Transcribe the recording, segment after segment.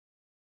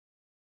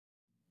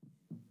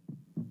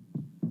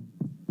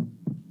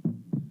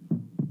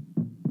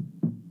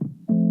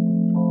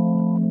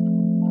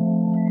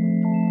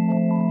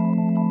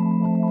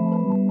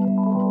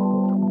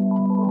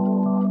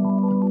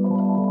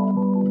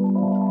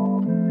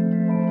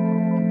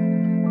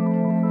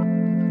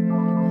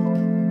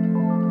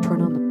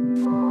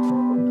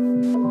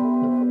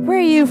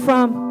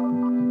from?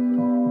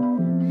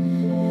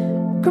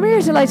 Come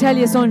here till I tell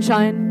you,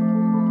 sunshine.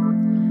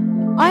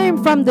 I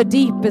am from the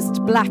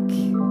deepest black.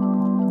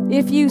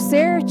 If you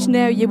search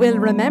now, you will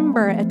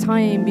remember a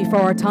time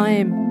before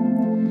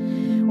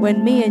time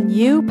when me and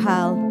you,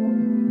 pal,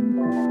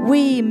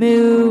 we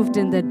moved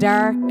in the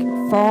dark,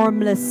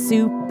 formless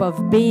soup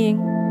of being.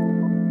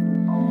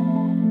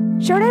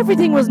 Sure,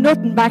 everything was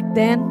nothing back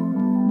then.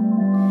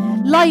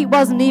 Light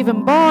wasn't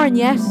even born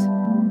yet.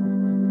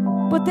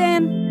 But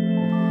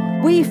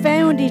then we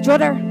found each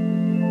other.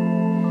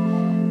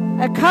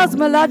 A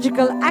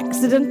cosmological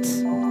accident.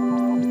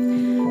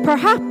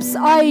 Perhaps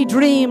I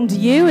dreamed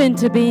you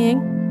into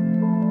being.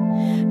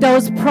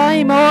 Those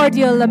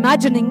primordial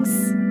imaginings,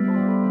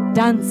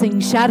 dancing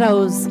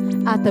shadows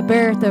at the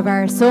birth of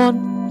our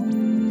son.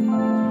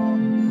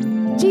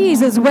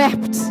 Jesus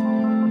wept.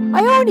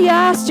 I only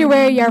asked you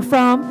where you're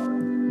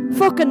from.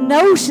 Fucking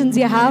notions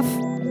you have.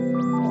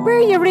 Where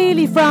are you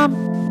really from?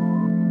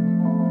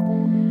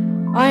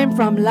 I'm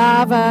from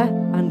lava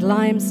and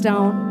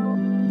limestone,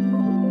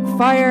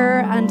 fire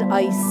and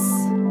ice,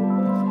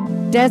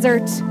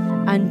 desert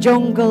and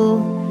jungle,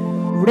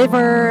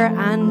 river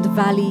and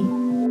valley.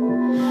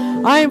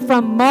 I'm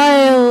from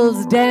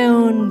miles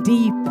down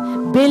deep,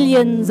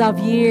 billions of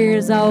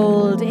years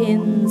old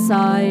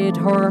inside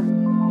her.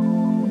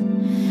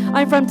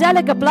 I'm from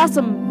delicate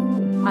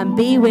blossom and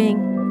bee-wing,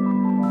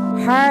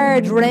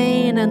 hard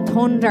rain and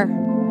thunder,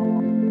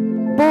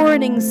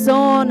 burning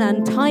sun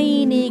and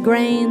tiny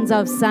grains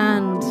of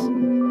sand,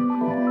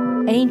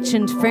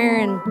 ancient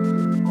fern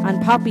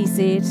and poppy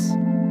seed,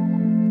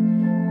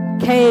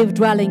 cave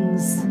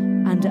dwellings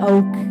and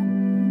oak.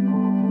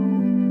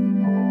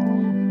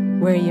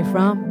 Where are you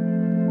from?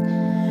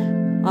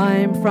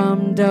 I'm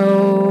from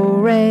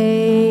Do,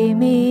 Re,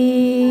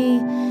 Mi,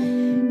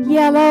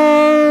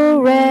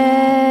 yellow,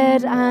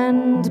 red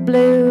and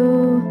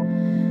blue,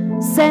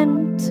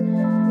 scent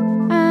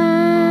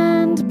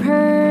and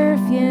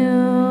perfume,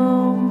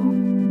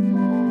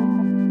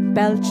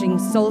 belching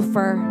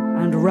sulfur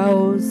and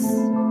rose,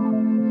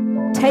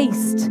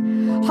 taste,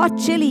 hot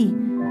chili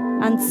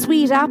and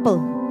sweet apple,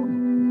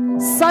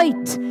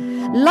 sight,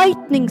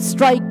 lightning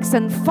strikes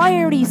and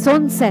fiery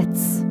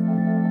sunsets,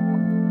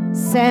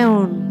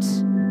 sound,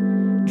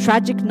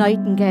 tragic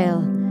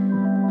nightingale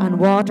and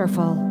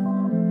waterfall.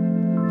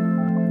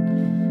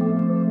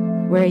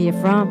 Where are you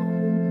from?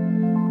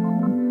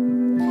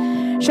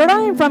 Sure,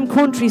 I'm from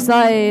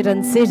countryside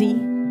and city,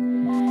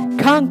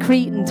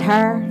 concrete and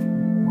tar,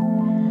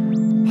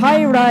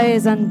 high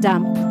rise and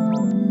damp.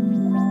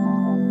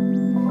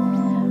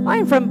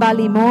 I'm from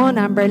Ballymun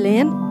and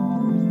Berlin,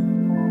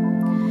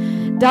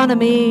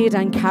 Donamead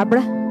and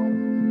Cabra,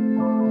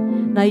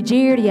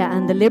 Nigeria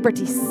and the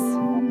Liberties.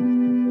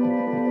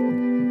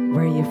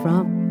 Where are you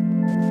from?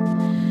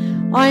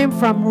 I'm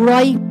from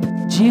ripe,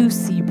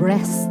 juicy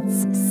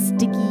breasts,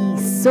 sticky,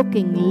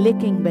 sucking,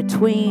 licking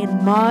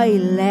between my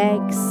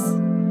legs.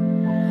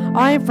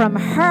 I'm from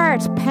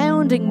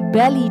heart-pounding,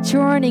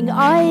 belly-churning,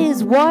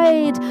 eyes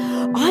wide.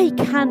 I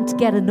can't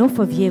get enough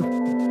of you.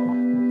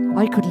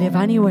 I could live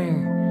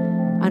anywhere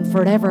and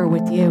forever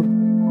with you.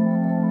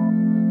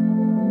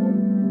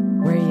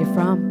 Where are you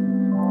from?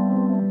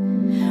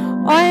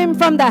 I'm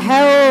from the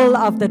howl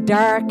of the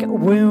dark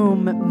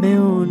womb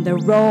moon, the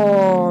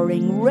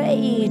roaring,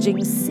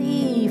 raging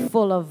sea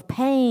full of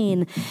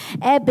pain,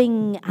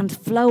 ebbing and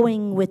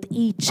flowing with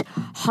each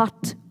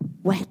hot,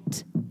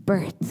 wet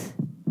birth.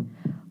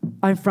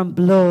 I'm from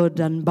blood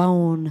and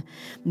bone,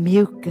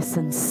 mucus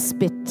and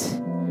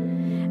spit,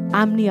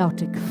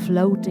 amniotic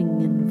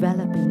floating,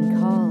 enveloping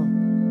call.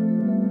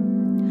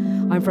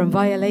 I'm from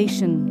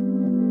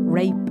violation,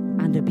 rape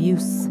and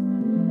abuse,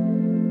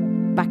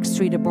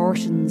 backstreet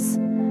abortions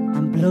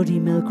and bloody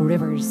milk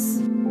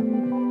rivers,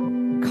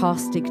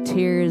 caustic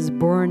tears,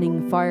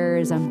 burning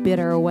fires and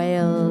bitter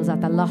wails at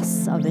the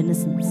loss of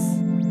innocence.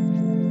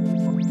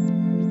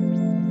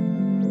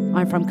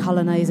 I'm from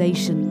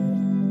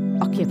colonization,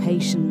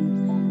 occupation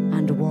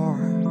and war.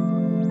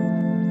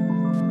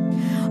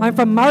 I'm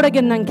from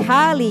Morrigan and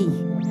Cali,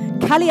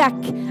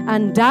 Kaliak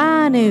and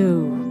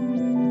Danu.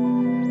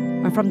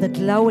 I'm from the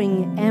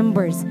glowing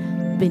embers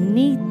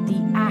beneath the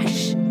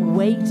ash,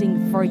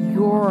 waiting for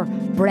your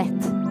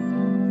breath.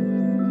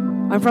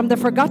 I'm from the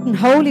forgotten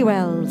holy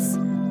wells,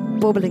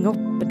 bubbling up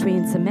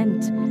between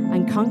cement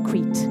and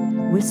concrete,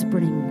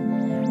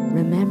 whispering,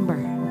 remember.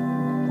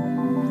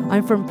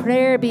 I'm from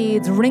prayer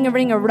beads,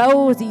 ring-a-ring-a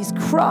rosies,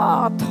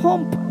 craw,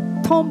 thump,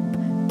 thump,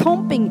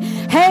 thumping.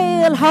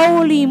 Hail,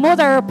 Holy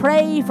Mother,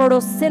 pray for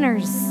us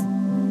sinners.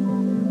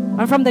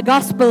 I'm from the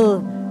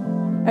gospel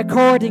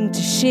according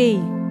to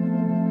she.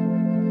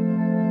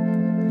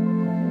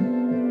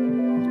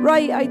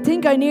 Right, I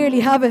think I nearly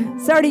have it.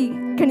 Sorry,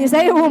 can you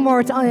say it one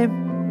more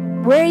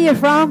time? Where are you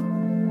from?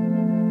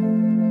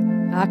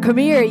 Come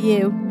here,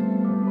 you.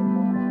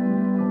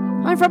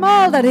 I'm from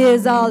all that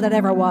is, all that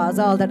ever was,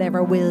 all that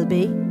ever will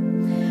be.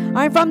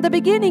 I'm from the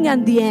beginning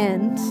and the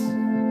end,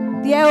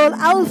 the old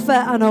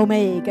Alpha and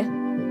Omega,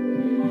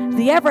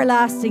 the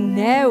everlasting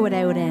now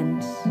without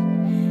end,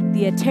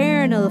 the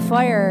eternal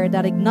fire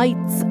that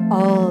ignites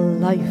all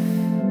life.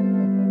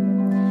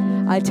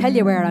 I'll tell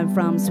you where I'm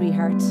from,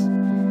 sweetheart.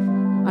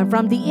 I'm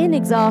from the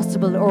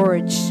inexhaustible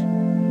urge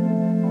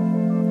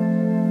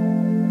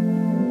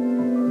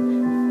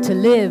to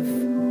live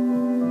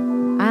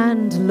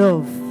and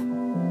love.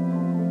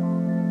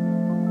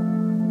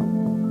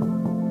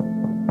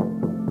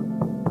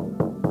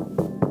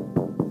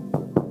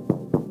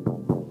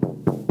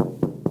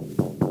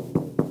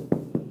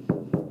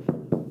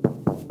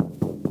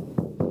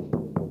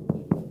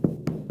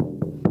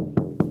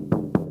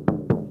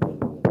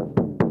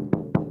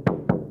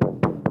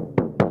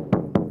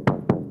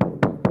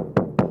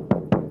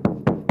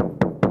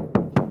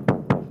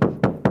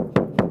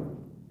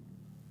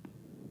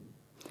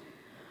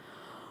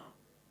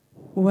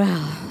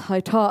 Well, I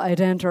thought I'd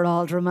enter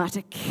all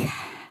dramatic,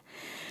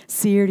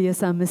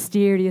 serious and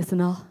mysterious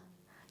and all.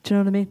 Do you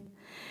know what I mean?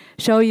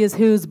 Show you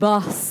who's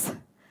boss.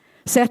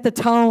 Set the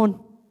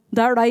tone.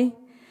 That right?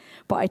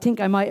 But I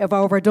think I might have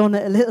overdone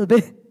it a little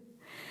bit.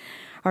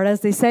 Or as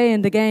they say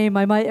in the game,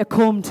 I might have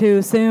come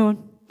too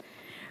soon.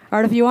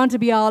 Or if you want to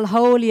be all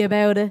holy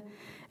about it,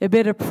 a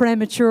bit of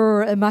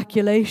premature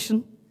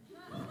immaculation.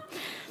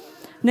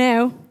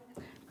 Now,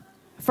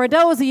 for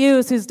those of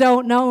you who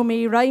don't know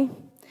me, right?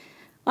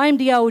 I'm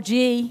the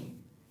OG,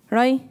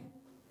 right?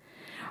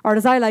 Or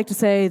as I like to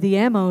say,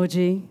 the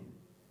MOG,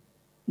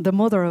 the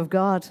Mother of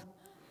God.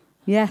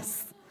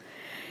 Yes.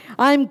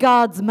 I'm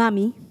God's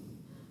mammy.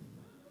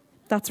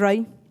 That's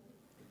right.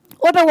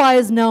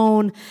 Otherwise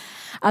known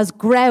as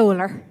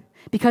Growler.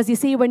 Because you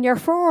see, when you're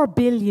 4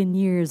 billion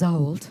years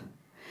old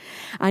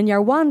and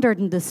you're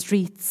wandering the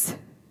streets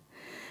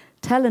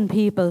telling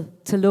people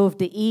to love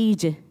the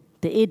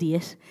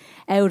idiot,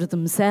 out of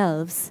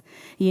themselves,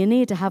 you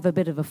need to have a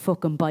bit of a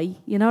fucking bite.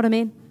 You know what I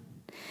mean?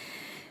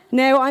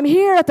 Now, I'm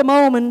here at the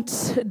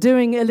moment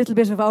doing a little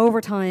bit of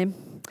overtime,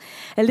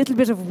 a little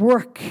bit of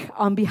work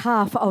on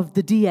behalf of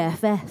the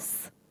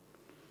DFS.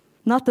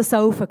 Not the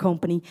sofa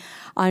company.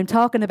 I'm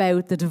talking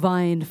about the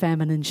divine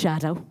feminine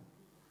shadow.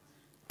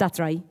 That's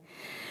right.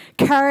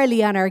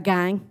 Carly and her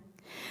gang.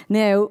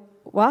 Now,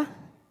 what?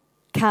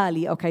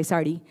 Carly. Okay,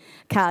 sorry.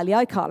 Carly.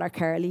 I call her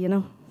Carly, you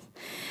know.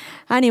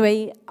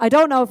 Anyway, I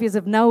don't know if you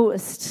have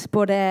noticed,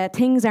 but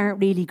things aren't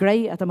really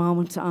great at the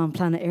moment on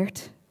planet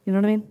Earth. You know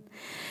what I mean?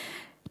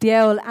 The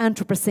old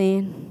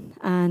Anthropocene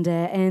and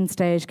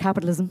end-stage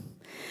capitalism.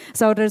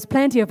 So there's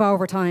plenty of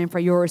overtime for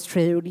yours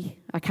truly.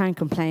 I can't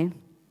complain.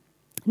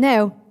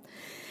 Now,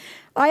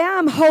 I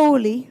am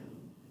holy.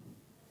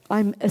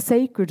 I'm a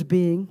sacred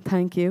being,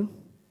 thank you.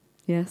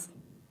 Yes.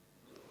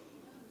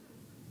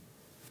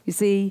 You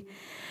see,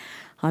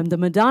 I'm the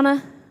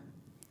Madonna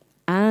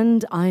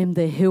and I'm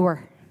the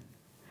hooer.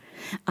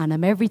 And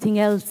I'm everything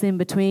else in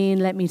between,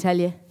 let me tell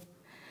you.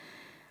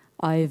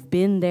 I've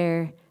been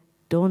there,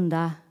 done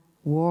that,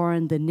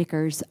 worn the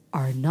knickers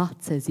or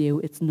not, says you.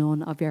 It's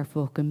none of your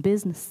fucking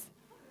business.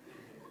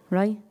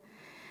 Right?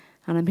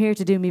 And I'm here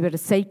to do me a bit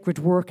of sacred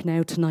work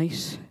now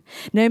tonight.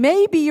 Now,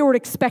 maybe you're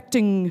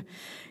expecting,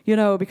 you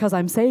know, because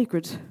I'm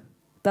sacred,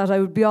 that I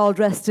would be all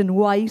dressed in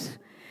white,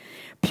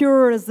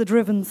 pure as the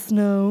driven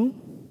snow,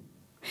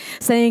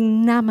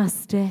 saying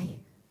namaste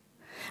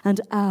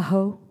and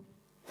aho,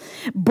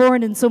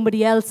 burning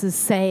somebody else's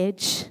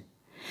sage.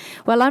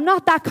 Well, I'm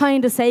not that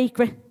kind of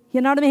sacred,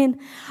 you know what I mean?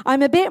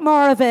 I'm a bit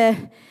more of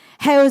a,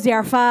 how's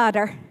your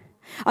father?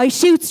 I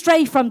shoot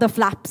straight from the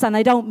flaps and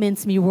I don't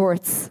mince me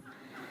words.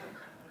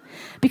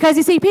 Because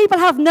you see, people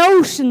have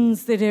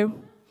notions, they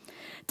do.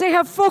 They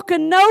have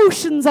fucking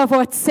notions of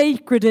what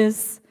sacred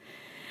is.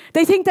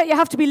 They think that you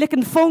have to be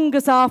licking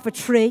fungus off a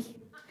tree,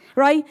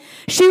 right?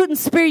 Shooting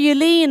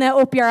spirulina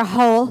up your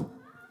hole.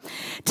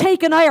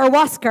 Taking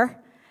ayahuasca,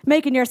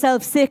 making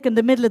yourself sick in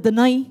the middle of the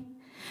night.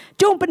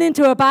 Jumping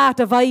into a bath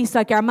of ice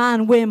like your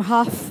man Wim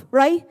Hof,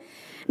 right?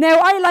 Now,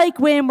 I like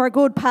Wim, we're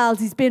good pals,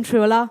 he's been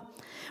through a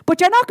lot.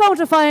 But you're not going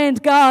to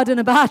find God in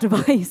a bath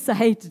of ice, I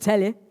hate to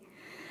tell you.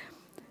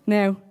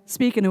 Now,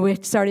 speaking of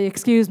which, sorry,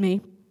 excuse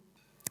me,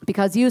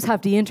 because yous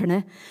have the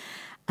internet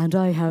and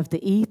I have the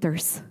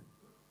ethers.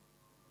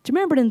 Do you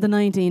remember in the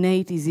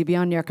 1980s you'd be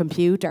on your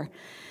computer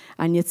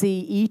and you'd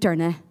see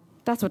Ethernet?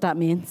 That's what that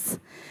means.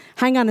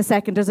 Hang on a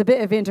second, there's a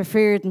bit of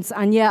interference.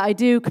 And yeah, I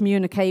do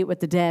communicate with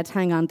the dead.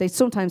 Hang on, they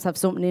sometimes have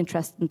something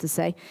interesting to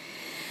say.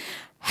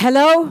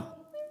 Hello?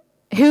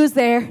 Who's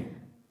there?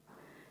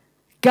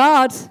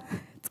 God.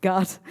 It's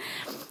God.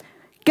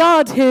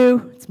 God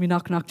who? It's me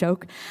knock-knock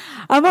joke.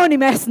 I'm only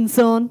messing,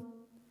 son.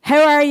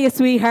 How are you,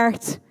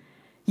 sweetheart?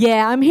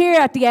 Yeah, I'm here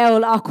at the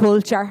old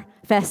Occulture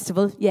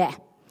Festival. Yeah.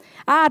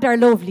 Ah, they're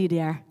lovely, they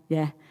are.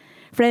 Yeah.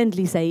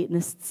 Friendly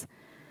Satanists.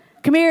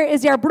 Come here,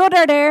 is your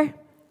brother there?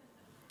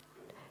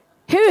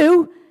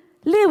 Who?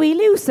 Louis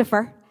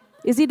Lucifer.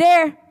 Is he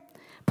there?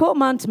 Put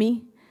him on to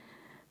me.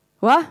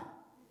 What?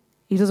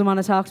 He doesn't want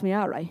to talk to me,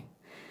 all right.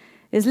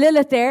 Is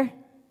Lilith there?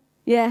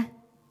 Yeah.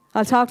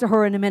 I'll talk to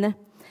her in a minute.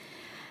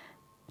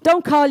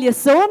 Don't call you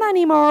son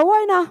anymore,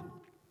 why not?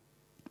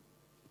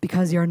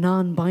 Because you're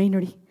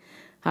non-binary.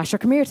 Asher,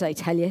 come here till I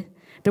tell you.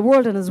 The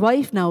world and his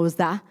wife knows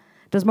that.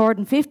 There's more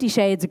than 50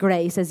 shades of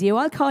grey, says you.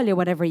 I'll call you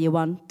whatever you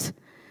want.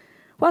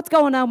 What's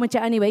going on with you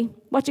anyway?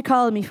 What you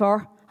calling me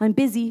for? I'm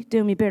busy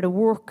doing me bit of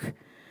work.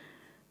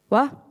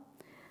 What?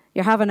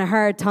 You're having a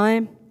hard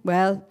time?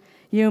 Well,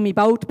 you and me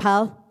both,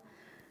 pal.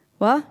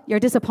 What? You're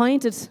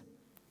disappointed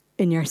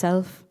in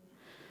yourself.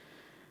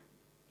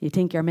 You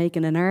think you're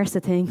making an arse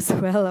of things?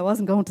 Well, I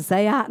wasn't going to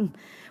say that,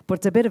 but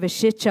it's a bit of a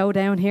shit show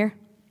down here.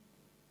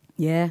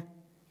 Yeah.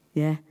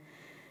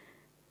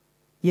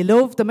 You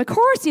love them. Of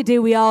course you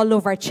do. We all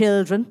love our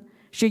children.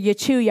 Sure, you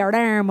chew your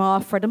arm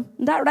off for them.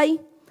 Isn't that right?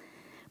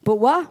 But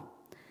what?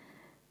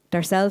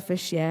 They're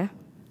selfish, yeah.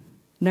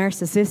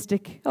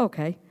 Narcissistic,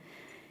 okay.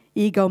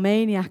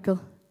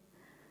 Egomaniacal.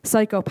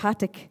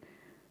 Psychopathic.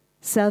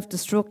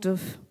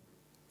 Self-destructive.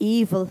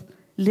 Evil.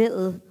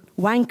 Little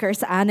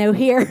wankers. I know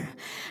here.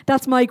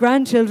 That's my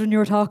grandchildren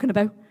you're talking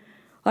about.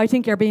 I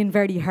think you're being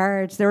very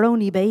hard. They're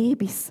only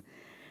babies.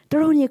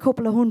 They're only a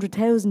couple of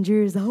 100,000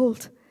 years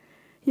old.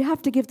 You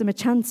have to give them a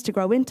chance to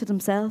grow into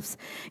themselves.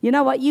 You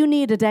know what? You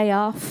need a day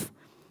off.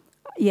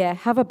 Yeah,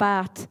 have a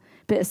bath,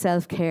 bit of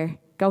self-care.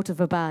 Go to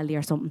Vibali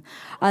or something.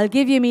 I'll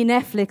give you me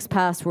Netflix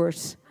password.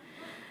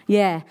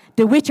 Yeah,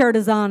 The Witcher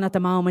is on at the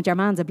moment. Your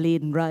man's a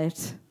bleeding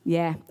riot.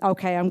 Yeah,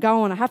 okay, I'm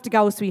going. I have to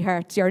go,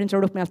 sweetheart. You're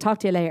interrupting me. I'll talk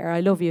to you later. I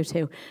love you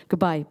too.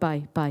 Goodbye,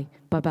 bye.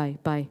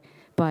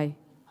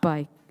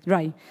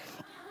 Right.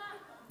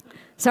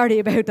 Sorry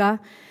about that.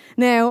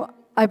 Now,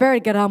 I better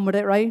get on with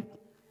it, right?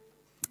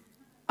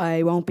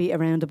 I won't beat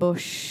around the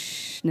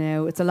bush.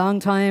 Now, it's a long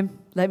time,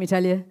 let me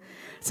tell you,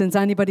 since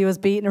anybody was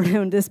beating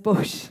around this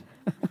bush.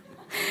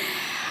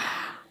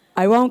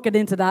 I won't get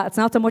into that. It's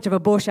not so much of a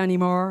bush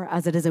anymore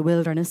as it is a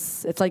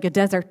wilderness. It's like a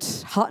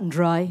desert, hot and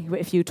dry,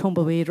 with a few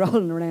tumbleweed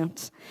rolling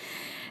around.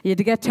 You had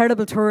to get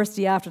terrible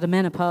thirsty after the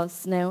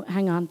menopause. Now,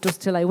 hang on,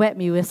 just till I wet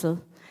me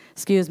whistle.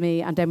 Excuse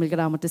me, and then we'll get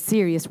on with the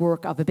serious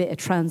work of a bit of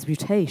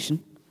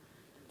transmutation.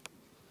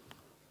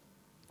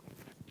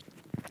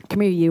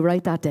 Come here, you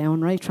write that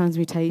down, right?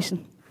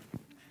 Transmutation.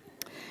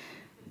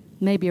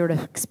 Maybe you're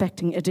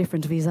expecting a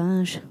different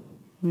visage,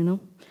 you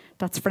know?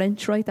 That's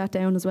French, write that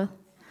down as well.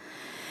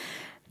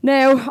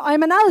 Now,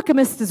 I'm an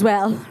alchemist as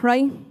well,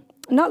 right?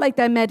 Not like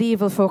them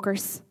medieval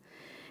fuckers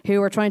who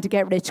were trying to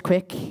get rich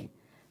quick.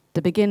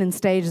 The beginning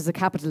stages of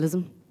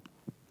capitalism.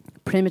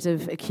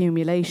 Primitive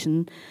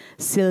accumulation.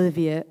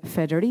 Silvia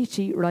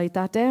Federici, write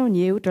that down,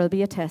 you. There'll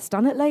be a test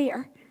on it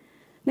later.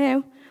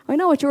 Now, I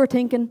know what you're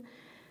thinking.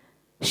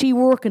 She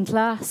working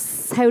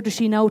class, how does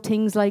she know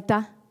things like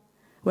that?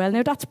 Well,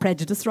 now that's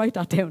prejudice, write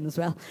that down as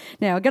well.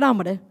 Now, get on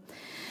with it.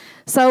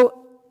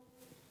 So,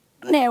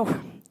 now,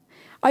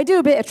 I do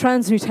a bit of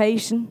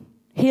transmutation,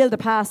 heal the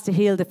past to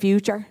heal the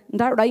future. Isn't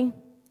that right?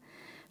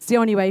 It's the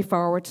only way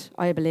forward,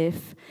 I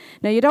believe.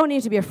 Now, you don't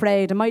need to be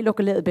afraid. It might look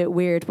a little bit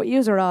weird, but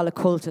yous are all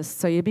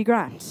occultists, so you'll be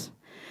grand.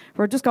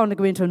 We're just going to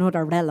go into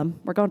another realm.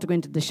 We're going to go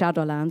into the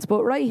Shadowlands.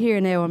 But right here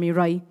now, on me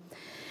right,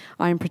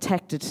 I'm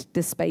protected.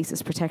 This space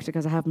is protected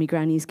because I have me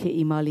grannies,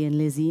 Kitty, Molly and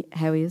Lizzie,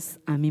 Howies,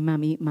 and me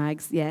mammy,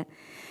 Mags, yeah.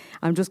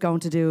 I'm just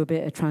going to do a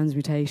bit of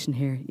transmutation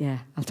here, yeah.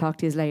 I'll talk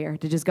to you later.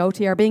 Did you just go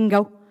to your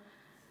bingo?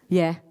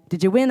 Yeah.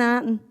 Did you win,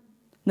 Anton?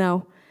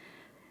 No.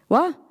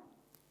 What?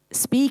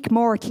 Speak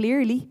more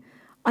clearly.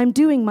 I'm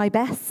doing my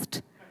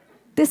best.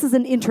 This is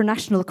an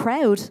international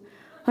crowd.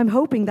 I'm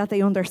hoping that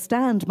they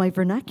understand my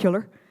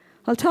vernacular.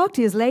 I'll talk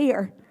to you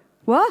later.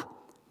 What?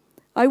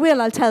 I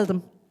will, I'll tell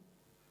them.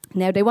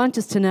 Now, they want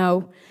us to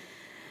know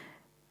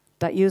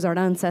that yous, our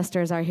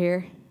ancestors, are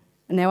here.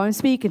 And now I'm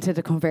speaking to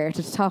the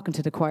converted, talking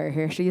to the choir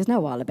here, so yous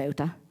know all about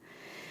that.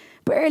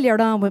 But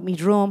earlier on with me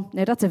drum,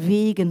 now that's a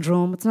vegan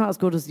drum. It's not as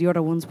good as the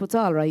other ones, but it's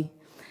all right.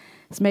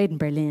 It's made in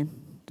Berlin,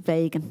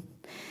 vegan.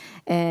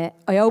 I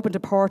opened a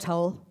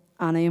porthole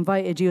and I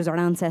invited yous, our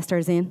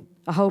ancestors, in.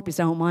 I hope you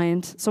don't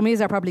mind. Some of yous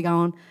are probably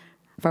going,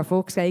 for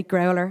fuck's sake,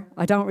 Growler,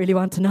 I don't really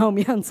want to know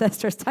my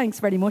ancestors, thanks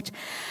very much.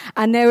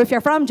 And now, if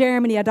you're from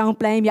Germany, I don't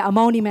blame you, I'm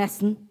only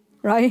messing,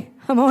 right?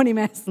 I'm only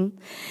messing.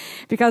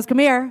 Because, come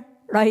here,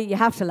 right, you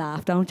have to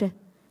laugh, don't you?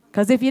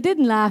 Because if you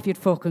didn't laugh, you'd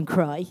fucking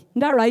cry. Isn't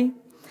that right?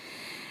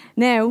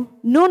 Now,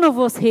 none of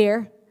us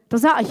here,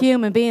 there's not a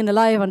human being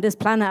alive on this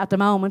planet at the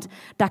moment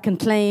that can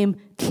claim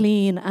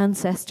clean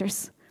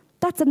ancestors.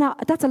 That's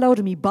a load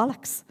of me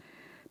bollocks.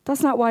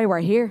 That's not why we're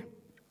here.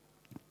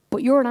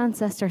 But your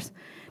ancestors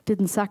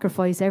didn't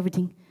sacrifice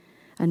everything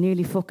and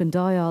nearly fucking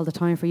die all the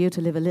time for you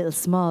to live a little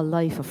small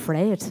life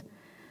afraid.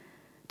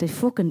 They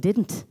fucking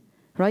didn't,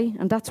 right?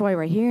 And that's why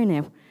we're here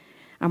now.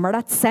 And we're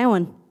at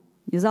Samhain.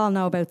 You all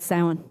know about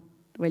Samhain.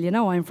 Well, you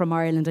know I'm from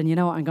Ireland and you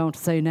know what I'm going to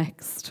say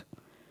next.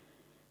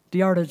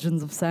 The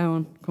origins of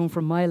Samhain come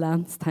from my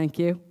lands, thank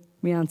you.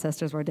 My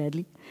ancestors were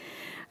deadly.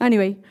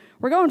 Anyway,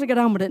 we're going to get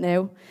on with it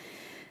now.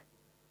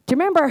 Do you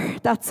remember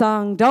that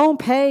song, Don't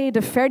Pay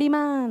the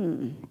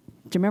Ferryman?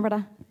 Do you remember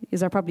that?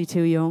 Yous are probably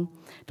too young.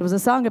 There was a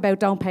song about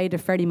don't pay the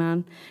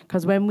ferryman,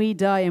 because when we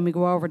die and we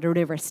go over the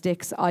river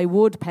Styx, I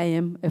would pay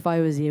him if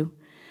I was you,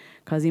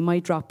 because he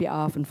might drop you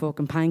off in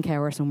fucking Pankow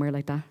or somewhere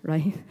like that,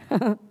 right?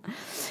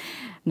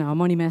 No,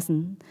 I'm only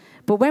messing.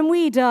 But when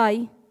we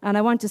die, and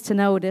I want us to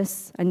know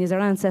this, and yous,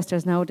 our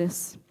ancestors know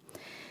this,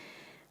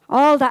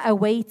 All that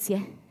awaits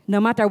you,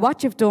 no matter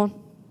what you've done,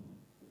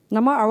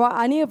 no matter what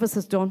any of us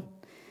has done,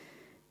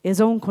 is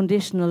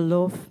unconditional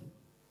love.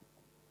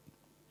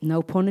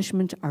 No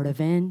punishment or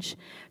revenge.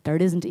 There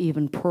isn't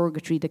even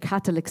purgatory. The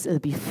Catholics will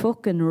be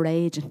fucking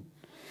raging.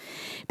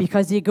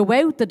 Because you go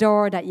out the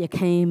door that you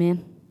came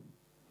in.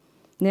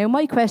 Now,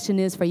 my question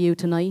is for you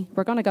tonight.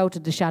 We're going to go to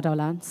the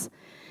Shadowlands.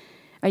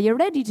 Are you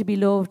ready to be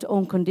loved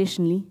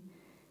unconditionally?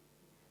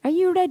 Are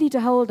you ready to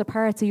hold the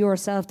parts of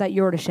yourself that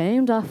you're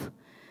ashamed of?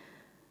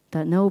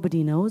 That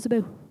nobody knows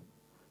about?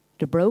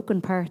 The broken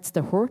parts,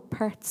 the hurt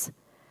parts.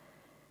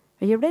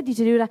 Are you ready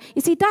to do that?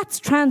 You see, that's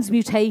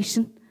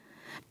transmutation.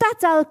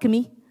 That's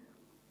alchemy.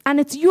 And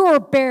it's your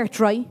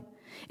birthright.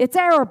 It's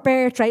our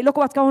birthright. Look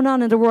what's going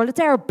on in the world. It's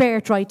our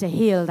birthright to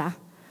heal that.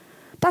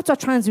 That's what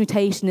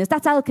transmutation is.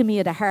 That's alchemy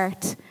of the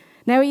heart.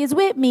 Now, he is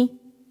with me.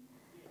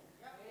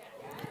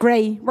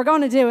 Great. We're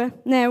going to do it.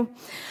 Now,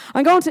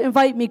 I'm going to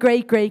invite me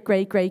great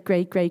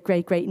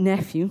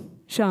nephew,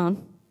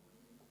 Sean.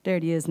 There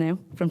he is now,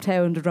 from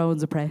Town the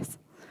Drones of Press.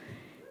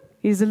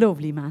 He's a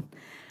lovely man.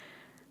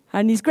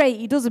 And he's great.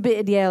 He does a bit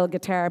of the L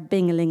guitar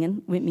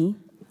bing-a-linging with me.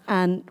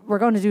 And we're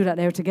going to do that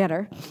now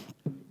together.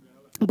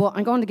 But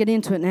I'm going to get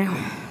into it now.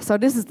 So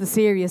this is the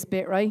serious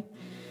bit, right?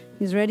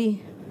 He's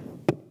ready?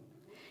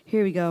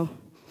 Here we go.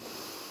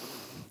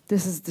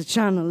 This is the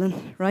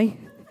channeling, right?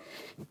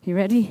 You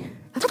ready?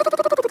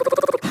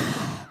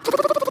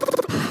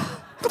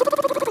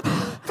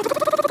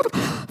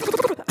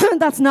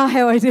 That's not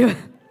how I do it.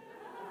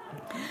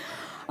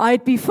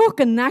 I'd be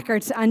fucking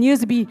knackered and used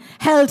to be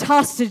held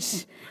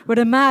hostage with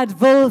a mad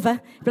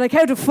vulva. Be like,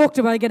 how the fuck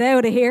do I get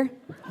out of here?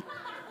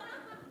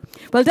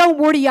 Well, don't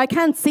worry, I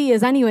can't see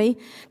us anyway,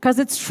 because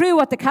it's true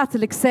what the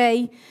Catholics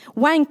say.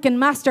 Wank and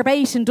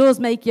masturbation does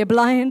make you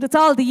blind. It's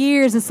all the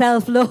years of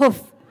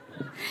self-love.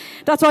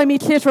 That's why my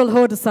clitoral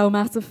hood is so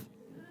massive.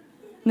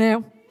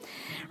 Now,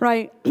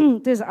 right,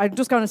 I'm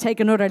just going to take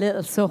another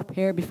little sup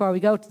here before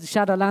we go to the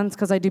Shadowlands,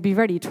 because I do be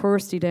very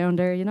thirsty down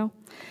there, you know.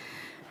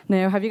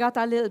 Now, have you got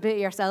that little bit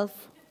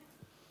yourself?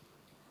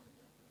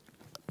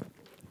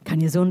 Can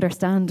you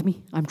understand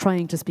me? I'm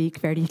trying to speak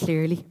very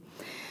clearly.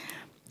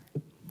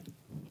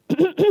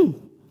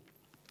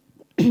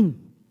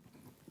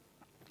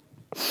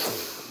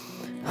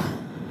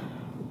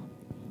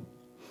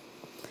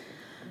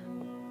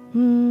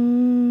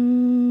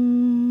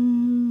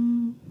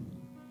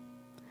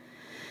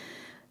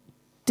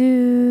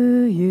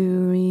 Do you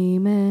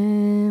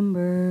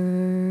remember?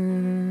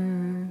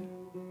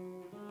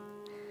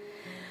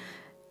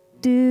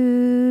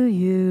 Do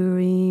you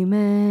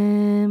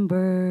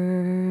remember?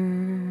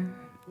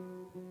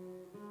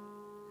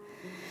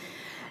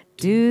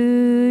 Do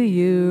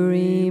you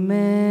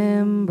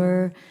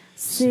remember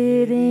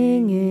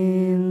sitting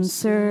in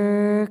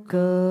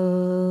circles?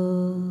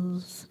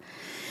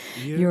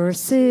 Your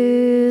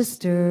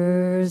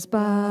sisters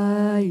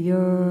by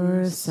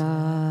your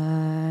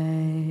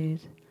side.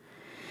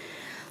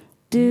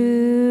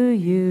 Do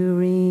you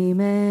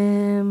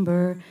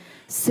remember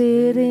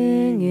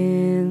sitting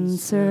in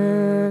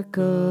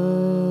circles?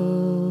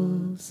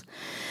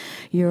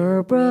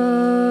 Your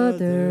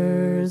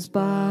brothers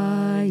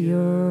by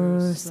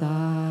your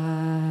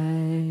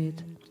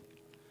side.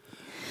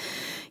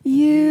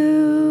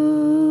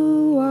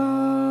 You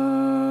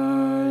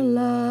are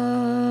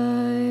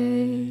light.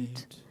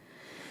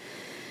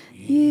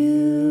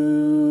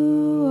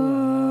 You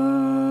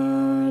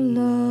are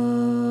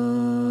loved.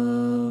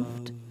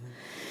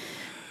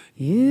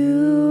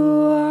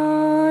 You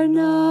are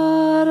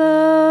not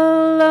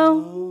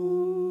alone.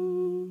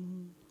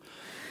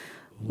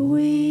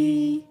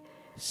 We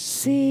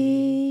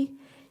see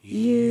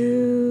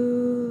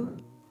you.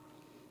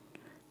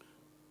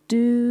 Do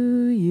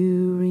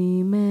you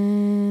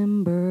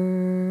remember?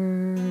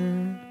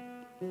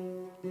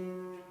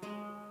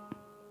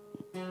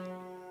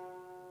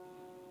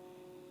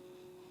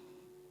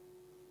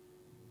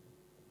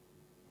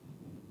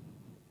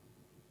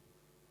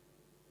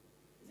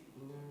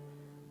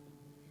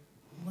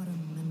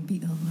 Worm and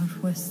beetle are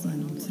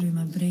whistling through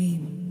my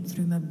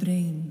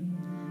brain.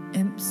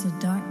 Imps of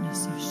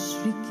darkness are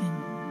shrieking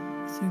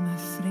through my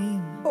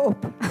frame.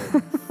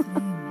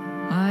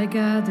 I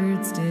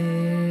gathered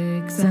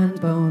sticks and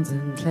bones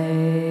and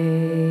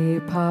clay,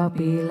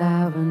 poppy,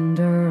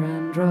 lavender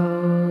and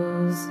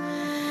rose.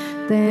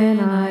 Then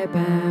I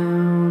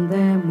bound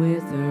them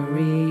with a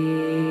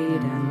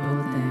reed and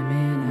put them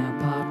in a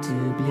pot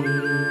to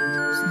bleed,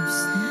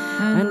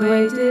 and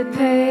waited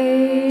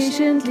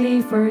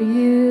patiently for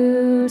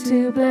you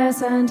to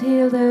bless and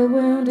heal the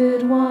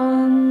wounded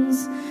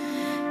ones.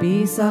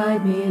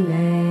 Beside me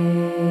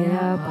lay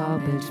a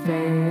puppet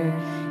fair,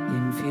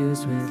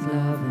 infused with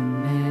love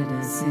and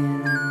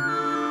medicine.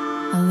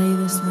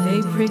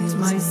 They pricked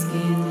my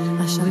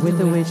skin with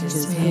the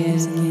witch's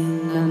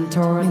pin and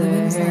tore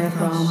the hair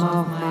from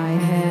off my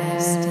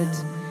head.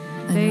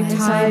 They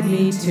tied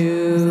me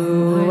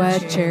to a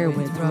chair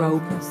with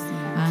rope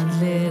and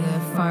lit a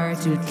fire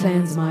to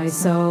cleanse my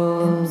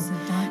soul.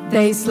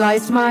 They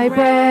sliced my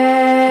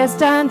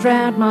breast and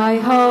drowned my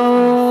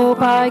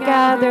hope. I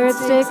gathered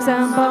sticks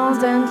and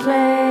bones and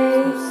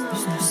clay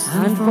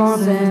and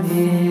formed them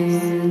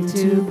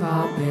into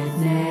puppet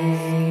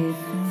nay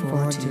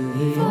for to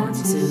heal and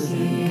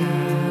soothing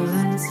can,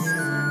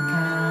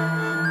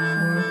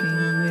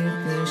 working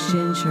with the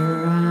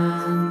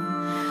shincharan.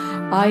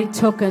 I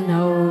took an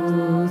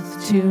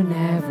oath to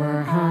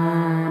never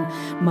harm.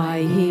 My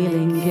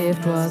healing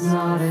gift was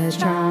not a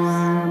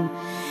charm.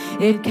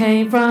 It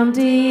came from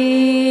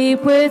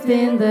deep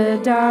within the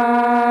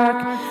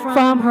dark,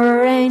 from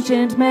her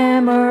ancient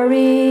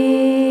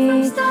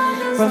memory,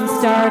 from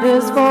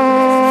stardust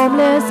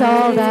formless,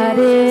 all that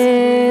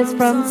is,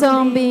 from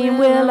sunbeam,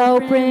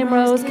 willow,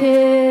 primrose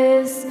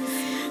kiss.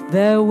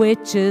 The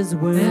witch's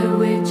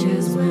wound,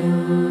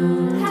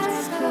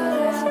 has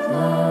cut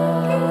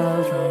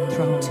love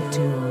thrown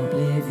to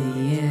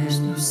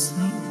oblivion.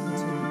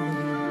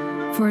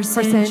 For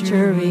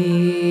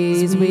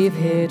centuries we've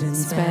hidden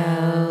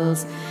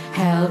spells,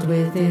 held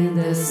within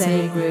the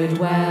sacred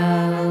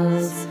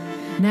wells.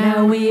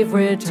 Now we've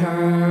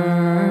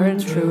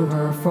returned through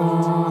her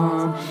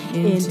form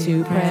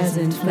into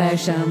present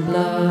flesh and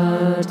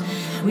blood.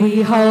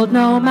 We hold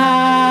no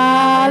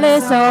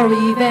malice or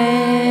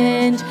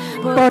revenge,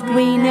 but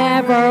we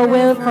never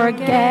will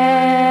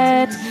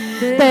forget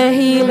the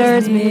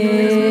healers,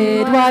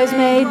 midwives,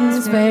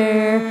 maidens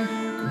fair,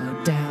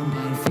 cut down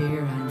by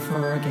fear and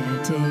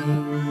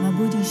forgetting. My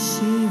body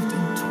shaved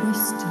and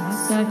twisted,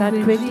 that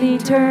quickly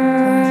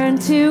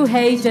turned to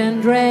hate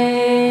and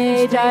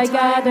rage. I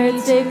gathered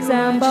sticks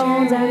and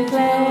bones and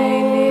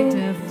clay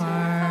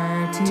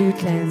to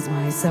cleanse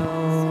my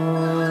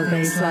soul.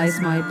 They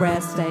sliced my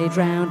breast, they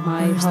drowned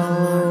my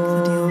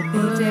hope.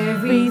 But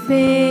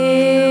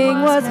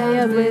everything was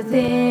held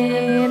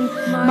within,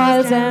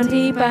 miles down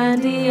deep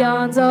and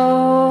eons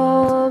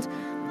old.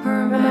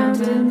 Her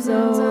mountains,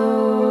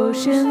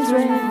 oceans,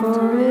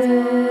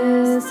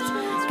 rainforests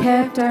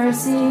kept our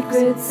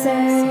secrets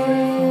safe,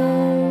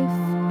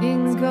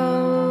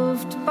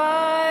 engulfed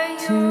by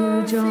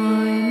to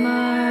join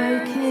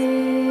my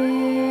kin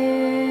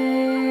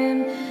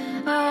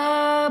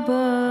above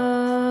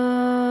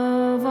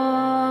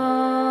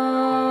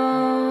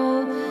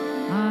all.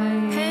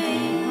 I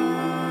painted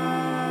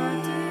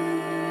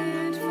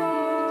for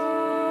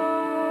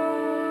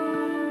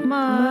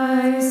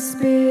my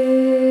spirit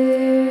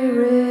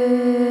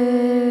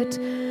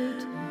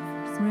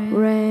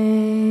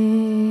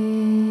reigns.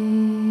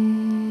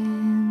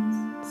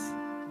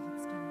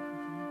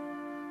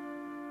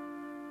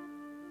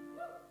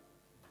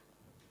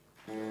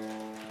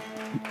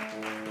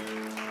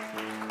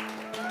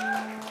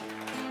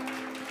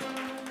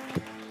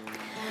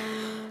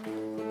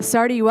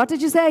 Sorry, what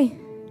did you say?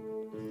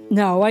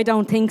 No, I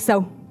don't think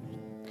so.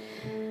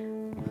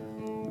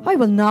 I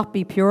will not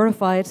be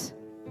purified.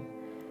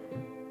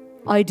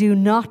 I do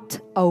not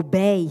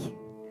obey.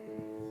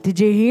 Did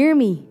you hear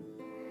me?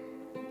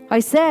 I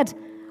said,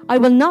 I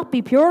will not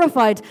be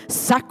purified,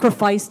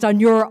 sacrificed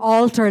on your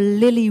altar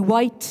lily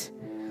white,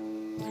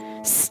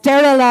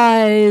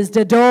 sterilized,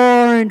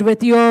 adorned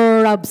with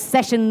your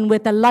obsession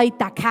with the light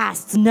that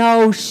casts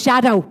no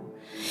shadow,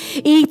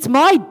 eats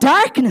my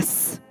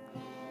darkness,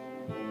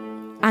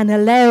 and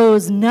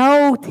allows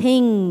no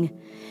thing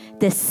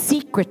the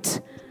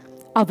secret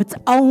of its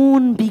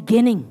own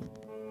beginning.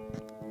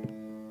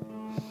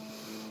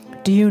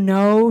 Do you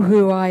know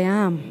who I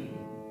am?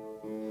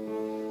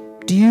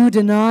 Do you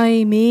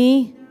deny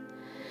me?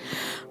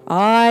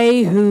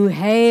 I who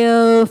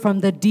hail from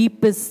the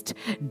deepest,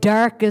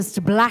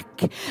 darkest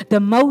black,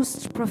 the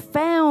most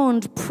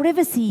profound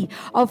privacy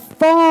of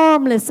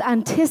formless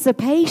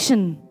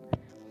anticipation.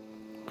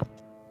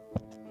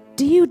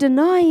 Do you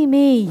deny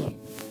me?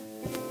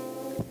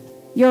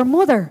 Your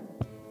mother.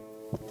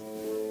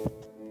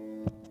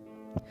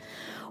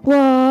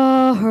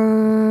 Waher,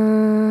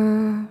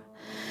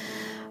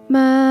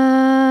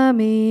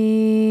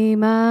 Mammy,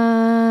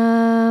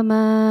 Mama.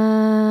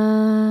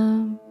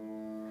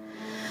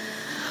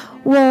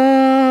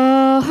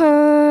 Waher,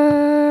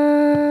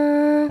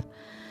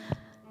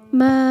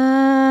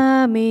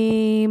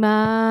 Mammy,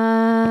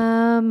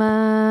 Mama.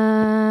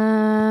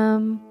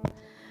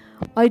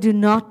 I do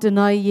not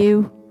deny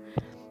you,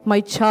 my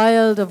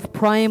child of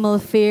primal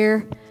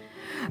fear,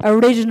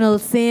 original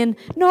sin,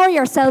 nor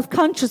your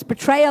self-conscious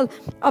betrayal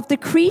of the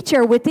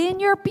creature within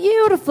your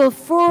beautiful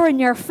fur and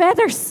your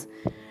feathers,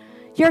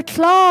 your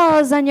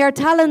claws and your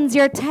talons,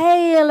 your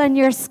tail and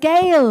your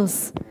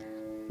scales.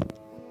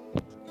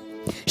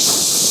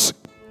 Shh!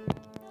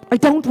 I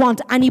don't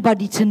want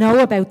anybody to know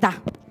about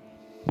that.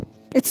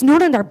 It's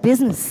none of their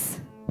business.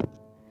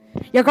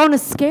 You're going to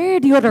scare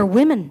the other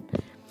women.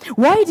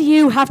 Why do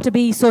you have to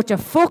be such a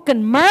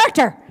fucking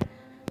martyr?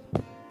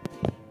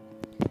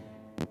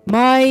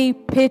 My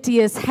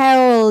piteous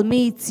howl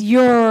meets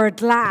your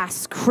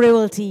glass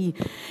cruelty,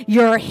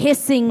 your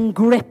hissing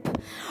grip.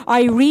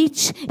 I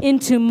reach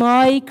into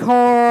my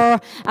core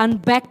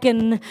and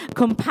beckon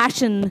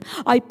compassion.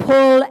 I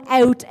pull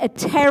out a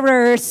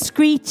terror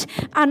screech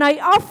and I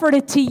offer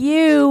it to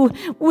you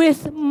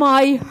with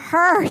my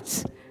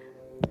heart.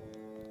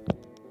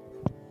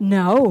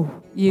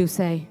 No, you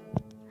say.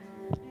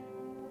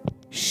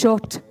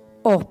 Shut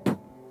up.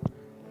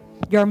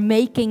 You're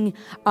making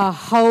a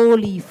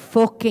holy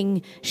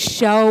fucking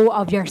show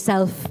of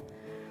yourself.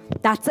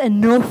 That's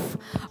enough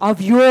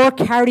of your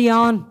carry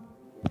on.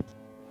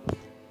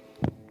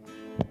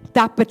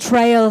 That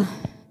betrayal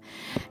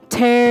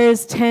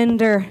tears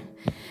tender,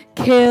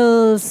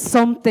 kills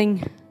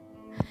something.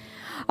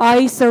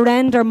 I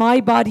surrender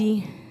my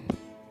body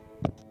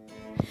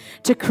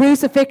to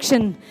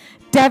crucifixion,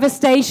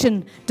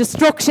 devastation,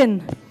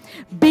 destruction,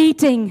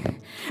 beating,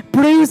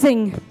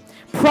 bruising,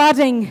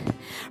 prodding,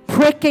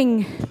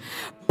 pricking,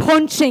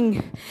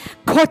 punching,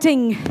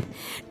 cutting,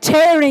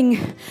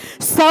 tearing,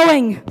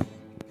 sewing.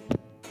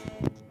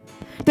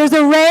 There's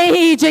a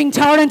raging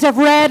torrent of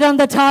red on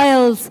the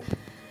tiles.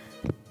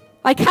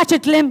 I catch a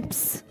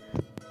glimpse,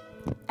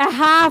 a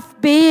half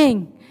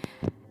being,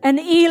 an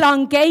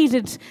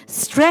elongated,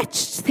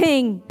 stretched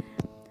thing,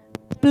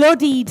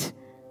 bloodied,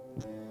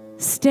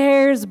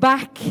 stares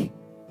back.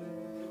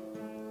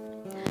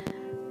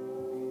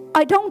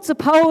 I don't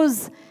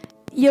suppose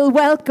you'll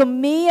welcome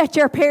me at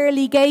your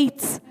pearly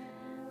gates,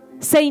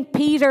 Saint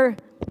Peter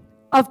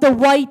of the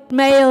white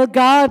male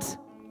God.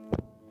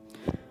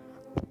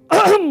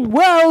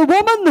 Well,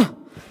 woman,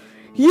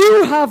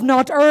 you have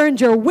not earned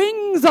your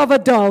wings of a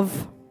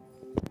dove.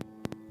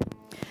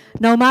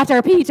 No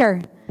matter,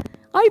 Peter.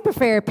 I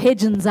prefer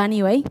pigeons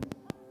anyway.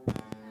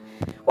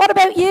 What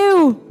about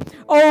you,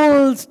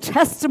 Old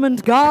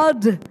Testament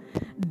God,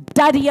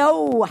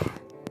 Daddy-O,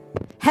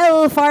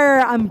 hellfire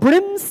and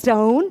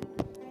brimstone?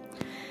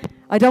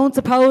 I don't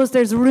suppose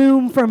there's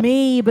room for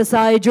me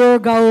beside your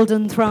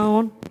golden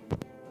throne.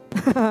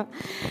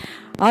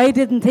 I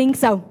didn't think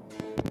so.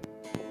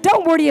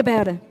 Don't worry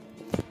about it.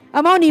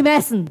 I'm only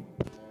messing.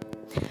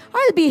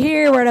 I'll be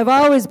here where I've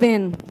always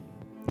been,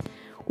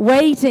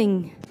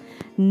 waiting,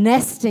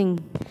 nesting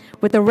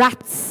with the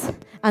rats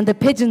and the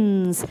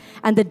pigeons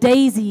and the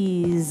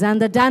daisies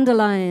and the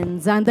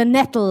dandelions and the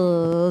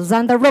nettles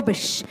and the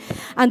rubbish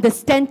and the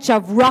stench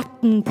of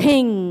rotten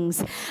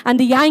things and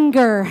the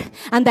anger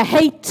and the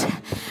hate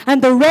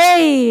and the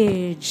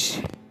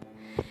rage.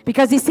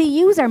 Because you see,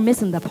 yous are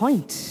missing the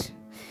point.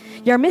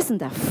 You're missing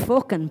the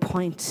fucking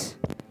point.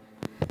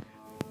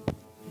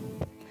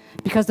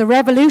 Because the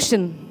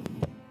revolution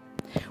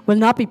will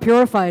not be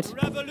purified. The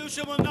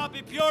revolution will not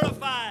be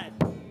purified.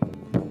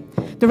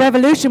 The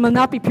revolution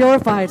will not be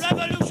purified. The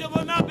revolution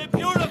will not be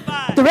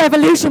purified. The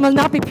revolution will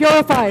not be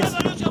purified.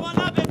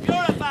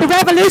 The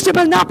revolution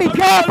will not be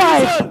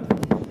purified.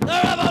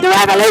 The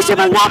revolution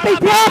will not be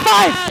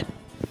purified.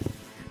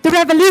 The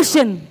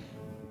revolution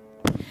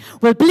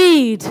will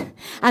bleed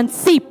and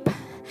seep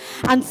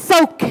and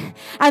soak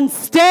and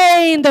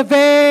stain the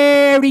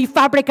very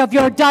fabric of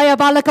your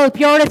diabolical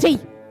purity.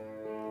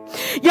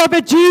 Your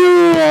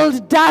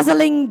bejeweled,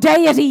 dazzling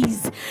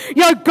deities,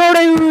 your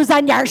gurus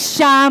and your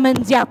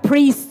shamans, your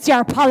priests,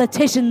 your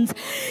politicians,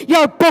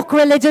 your book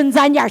religions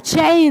and your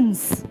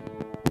chains.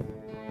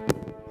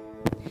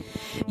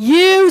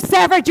 You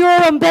severed your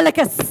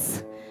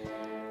umbilicus.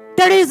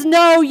 There is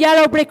no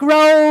yellow brick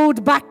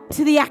road back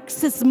to the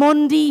Axis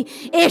Mundi.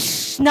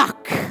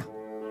 Ishnock.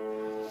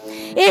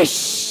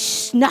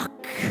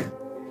 Ishnock.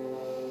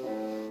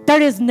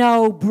 There is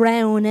no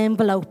brown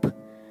envelope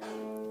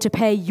to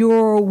pay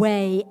your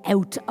way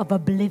out of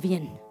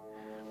oblivion.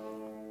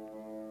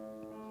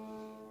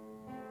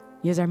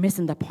 Yous are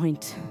missing the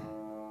point.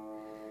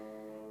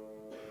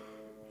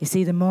 You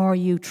see, the more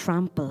you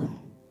trample,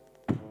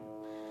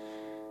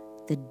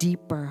 the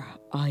deeper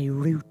I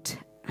root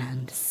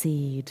and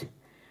seed.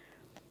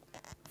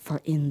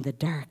 For in the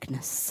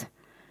darkness,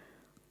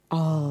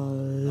 all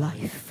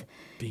life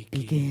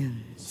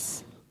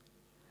begins.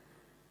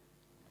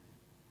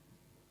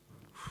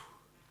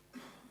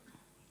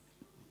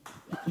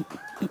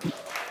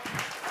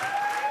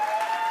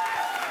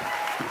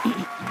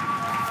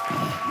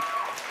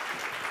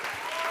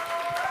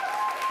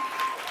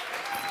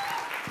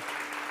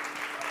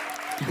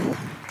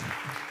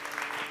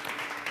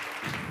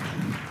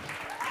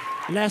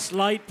 Less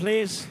light,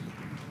 please.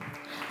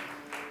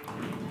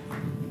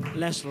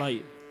 Less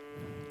light.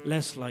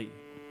 Less light.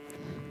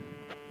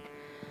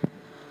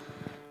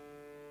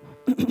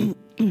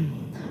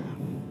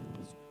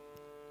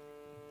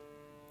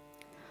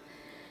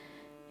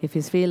 If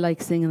you feel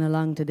like singing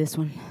along to this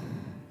one,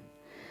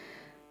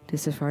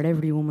 this is for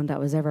every woman that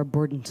was ever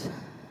burdened.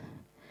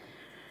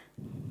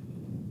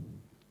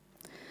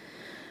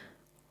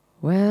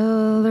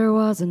 Well, there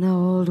was an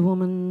old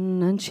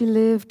woman and she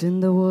lived in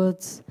the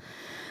woods.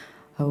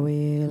 A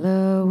wheel,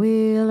 a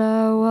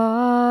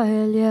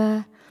while,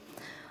 yeah.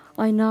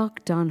 I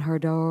knocked on her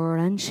door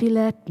and she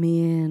let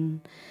me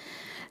in.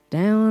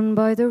 Down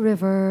by the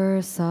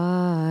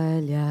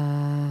riverside,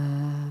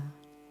 yeah.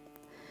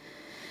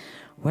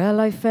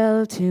 Well, I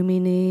fell to me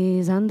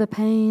knees and the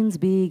pains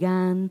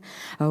began.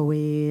 A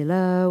wheel,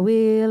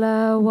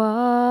 a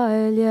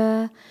while,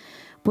 yeah.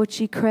 But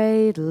she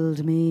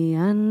cradled me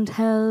and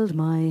held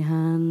my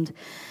hand.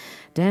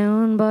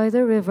 Down by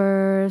the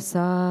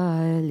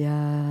riverside,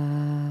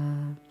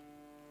 yeah.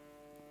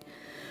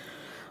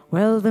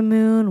 Well, the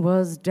moon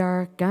was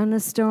dark and a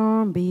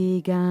storm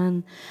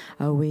began.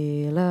 A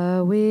wheel,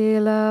 a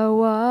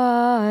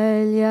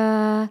while,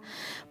 yeah.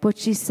 But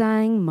she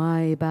sang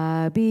my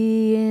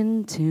babby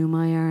into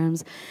my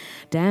arms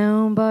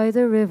down by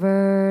the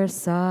river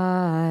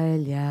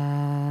side,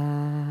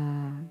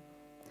 yeah.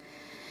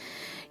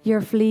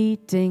 Your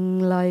fleeting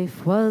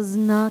life was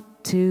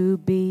not to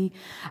be.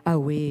 A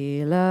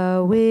wheel,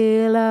 a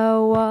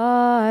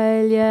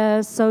while,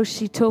 yeah. So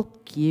she took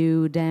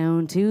you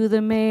down to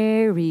the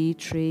Mary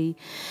tree,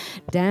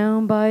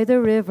 down by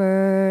the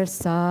river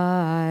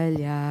side,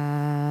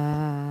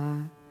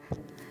 yeah.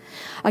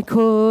 I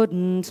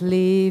couldn't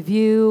leave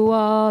you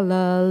all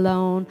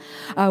alone.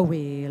 A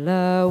wheel,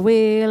 a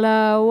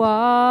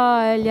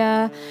while,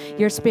 yeah.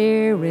 Your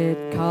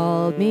spirit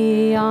called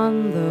me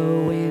on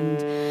the wind,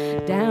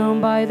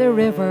 down by the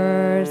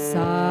river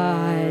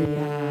side,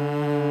 yeah.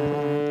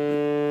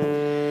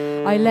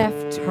 I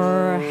left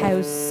her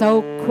house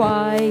so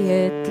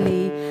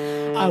quietly.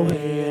 A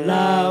wheel,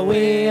 a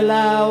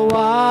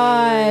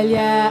while,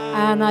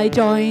 yeah. And I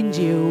joined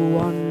you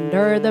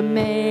under the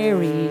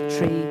Mary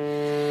tree,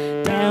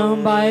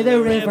 down by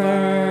the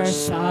river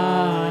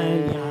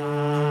side,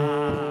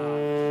 yeah.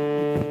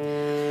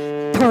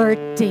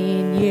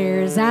 13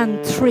 years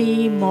and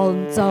 3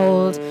 months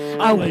old.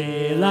 A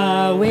wheel,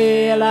 a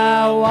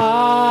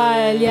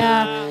while,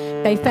 yeah.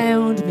 They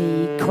found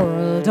me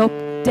curled up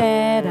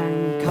dead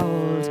and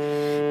cold,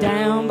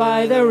 down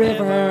by the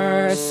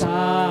river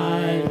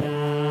side,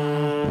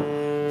 yeah.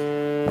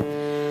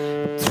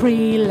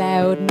 3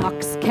 loud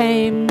knocks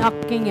came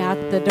knocking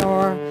at the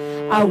door.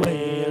 A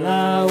wheel,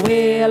 a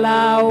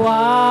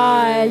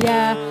while,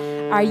 yeah.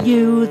 Are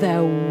you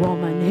the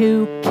woman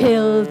who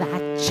killed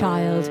that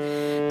child,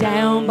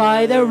 down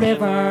by the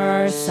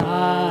river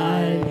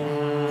side, yeah.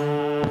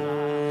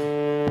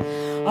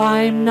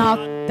 I'm not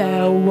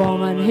the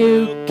woman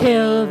who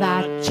killed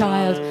that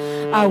child.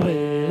 A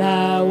wheel,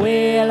 a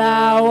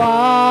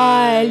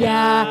while,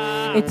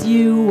 yeah. It's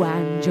you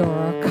and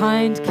your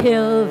kind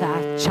killed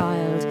that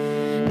child,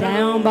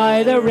 down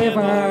by the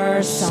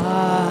river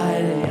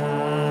side, yeah.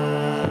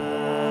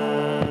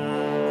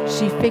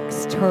 She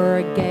fixed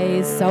her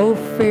gaze so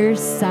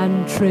fierce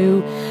and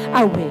true.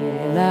 A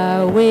wheel,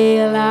 a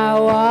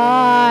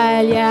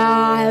while,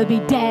 yeah. I'll be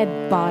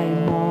dead by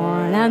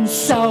morn, and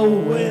so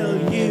will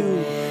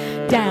you,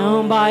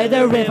 down by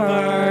the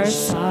river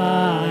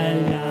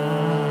side, yeah.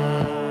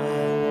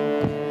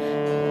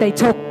 They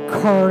took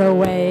her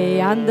away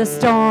and the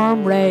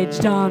storm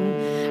raged on.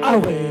 A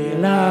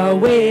wheel, a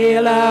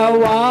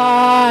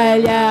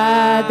while,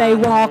 yeah. They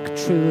walked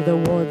through the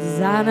woods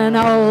and an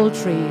old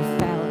tree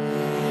fell,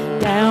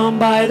 down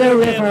by the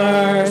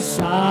river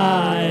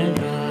side.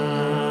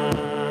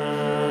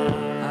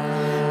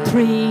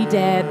 3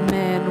 dead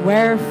men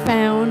were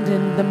found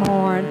in the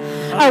morn.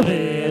 A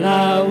wheel,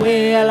 a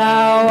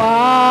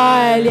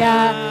while,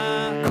 yeah.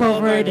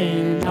 Covered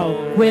in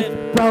oak with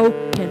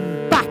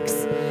broken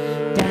backs,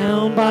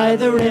 down by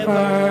the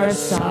river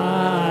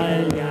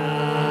side, yeah.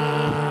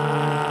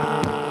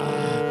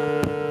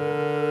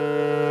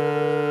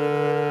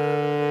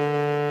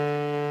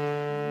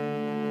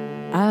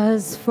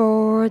 As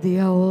for the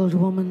old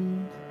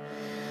woman,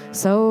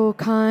 so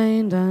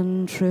kind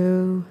and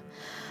true,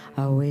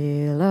 a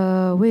wheel,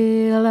 a while,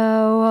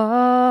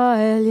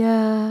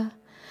 yeah.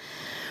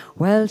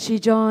 Well, she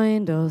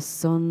joined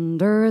us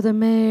under the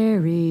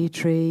Mary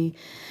tree,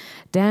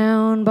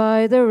 down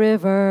by the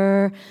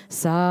river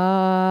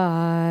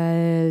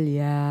side,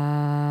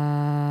 yeah.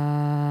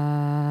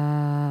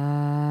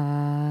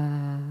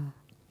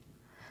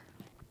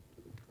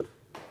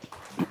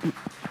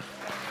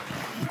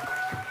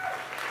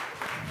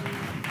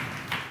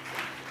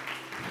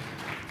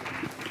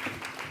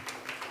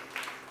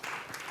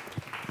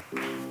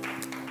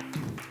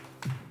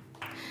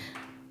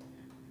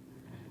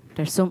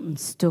 There's something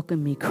stuck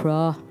in me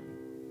craw.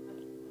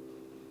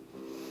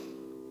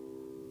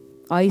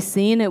 I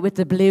seen it with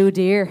the blue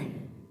deer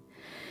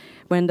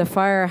when the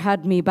fire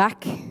had me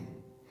back,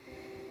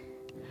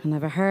 and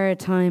I've a hard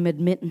time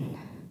admitting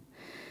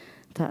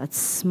that it's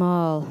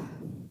small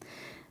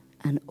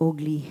and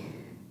ugly,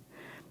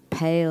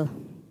 pale.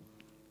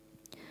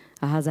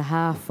 It has a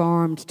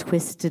half-formed,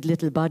 twisted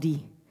little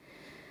body,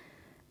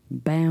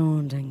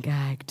 bound and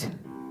gagged,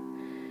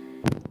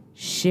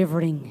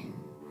 shivering,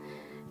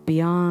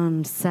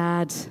 beyond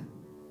sad.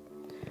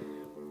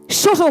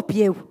 Shut up,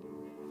 you!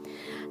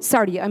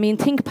 Sorry, I mean,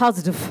 think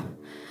positive.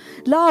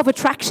 Law of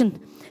attraction.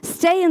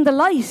 Stay in the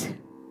light.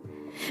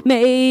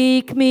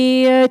 Make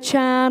me a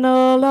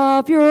channel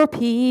of your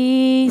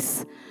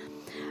peace.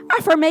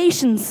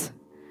 Affirmations.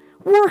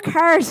 Work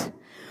hard.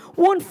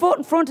 One foot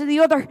in front of the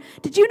other.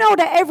 Did you know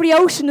that every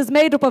ocean is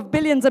made up of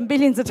billions and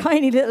billions of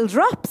tiny little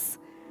drops?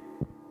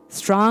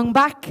 Strong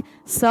back,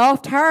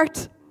 soft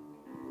heart.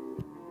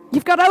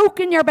 You've got oak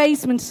in your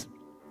basement.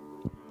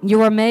 You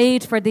were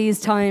made for these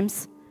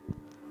times.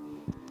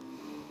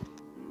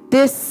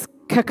 This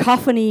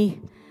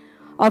cacophony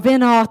of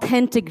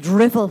inauthentic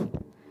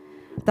drivel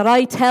that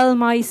I tell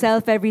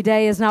myself every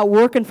day is not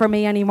working for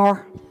me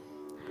anymore.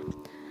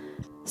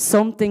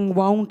 something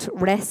won't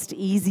rest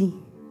easy.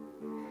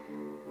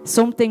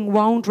 Something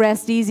won't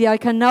rest easy. I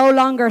can no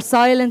longer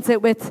silence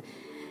it with,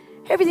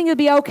 everything will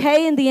be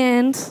okay in the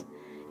end.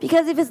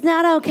 Because if it's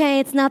not okay,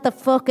 it's not the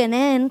fucking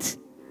end.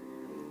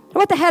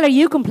 What the hell are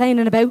you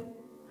complaining about?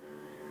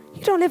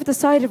 You don't live at the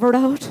side of a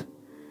road.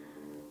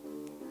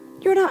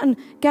 You're not in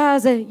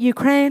Gaza,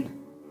 Ukraine.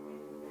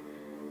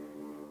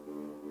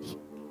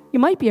 You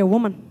might be a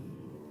woman,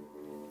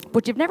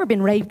 but you've never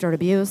been raped or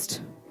abused.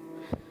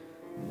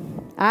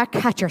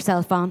 Catch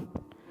yourself on.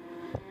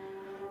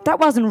 That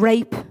wasn't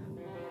rape.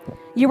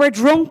 You were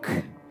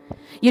drunk.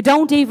 You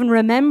don't even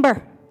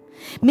remember.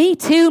 Me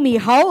too, me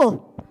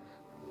whole.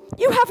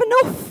 You have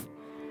enough.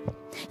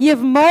 You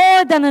have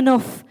more than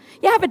enough.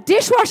 You have a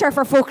dishwasher,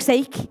 for fuck's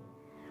sake.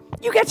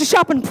 You get to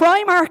shop in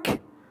Primark.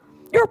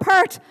 You're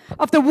part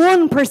of the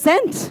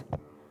 1%.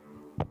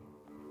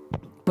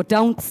 But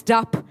don't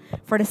stop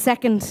for a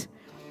second,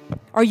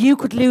 or you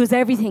could lose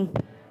everything.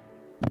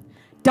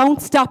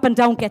 Don't stop and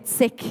don't get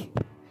sick.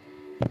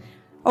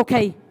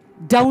 Okay,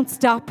 don't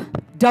stop,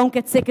 don't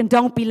get sick, and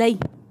don't be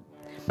late.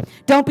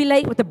 Don't be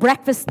late with the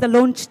breakfast, the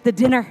lunch, the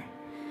dinner.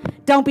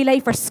 Don't be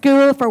late for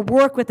school, for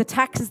work, with the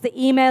taxes, the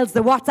emails,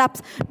 the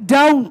WhatsApps.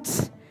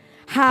 Don't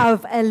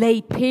have a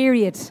late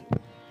period.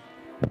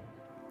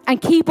 And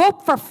keep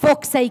up, for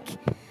fuck's sake.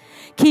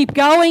 Keep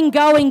going,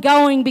 going,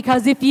 going,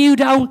 because if you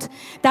don't,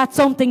 that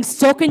something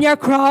stuck in your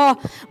craw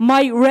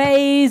might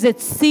raise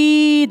its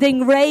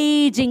seething,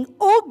 raging,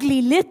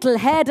 ugly little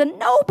head, and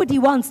nobody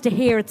wants to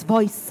hear its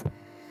voice.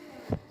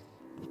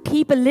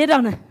 Keep a lid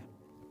on it.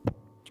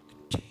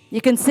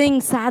 You can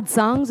sing sad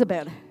songs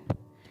about it,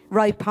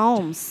 write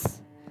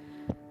poems,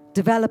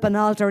 develop an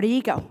alter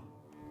ego,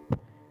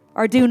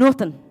 or do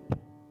nothing.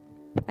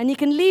 And you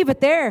can leave it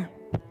there.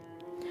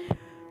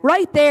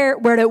 Right there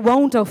where it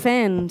won't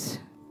offend.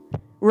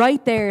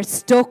 Right there,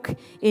 stuck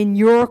in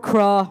your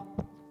craw.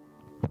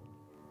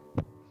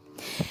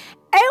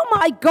 Oh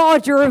my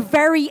God, you're a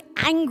very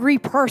angry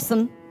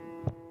person.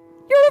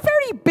 You're a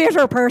very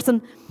bitter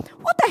person.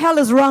 What the hell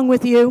is wrong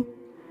with you?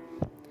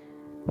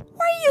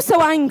 Why are you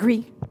so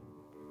angry?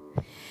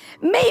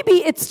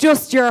 Maybe it's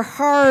just your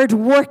hard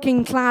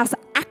working class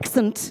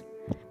accent.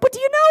 But do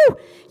you know,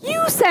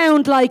 you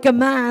sound like a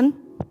man.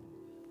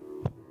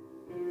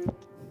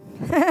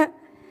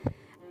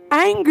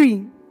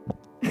 Angry.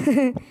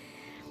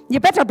 You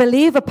better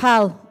believe it,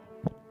 pal.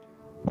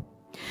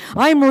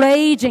 I'm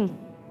raging.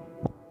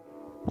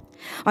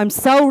 I'm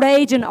so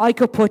raging I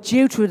could put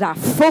you through that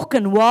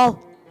fucking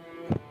wall.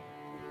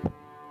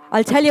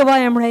 I'll tell you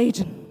why I'm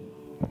raging.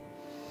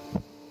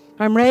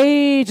 I'm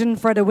raging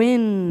for the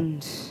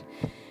wind.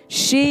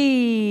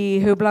 She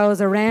who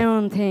blows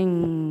around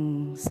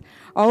things,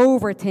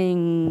 over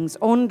things,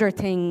 under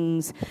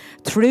things,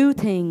 through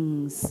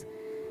things.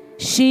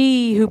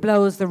 She who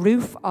blows the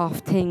roof off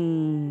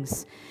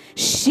things.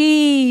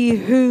 She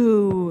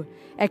who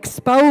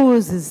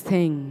exposes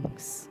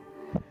things.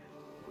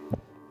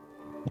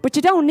 But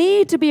you don't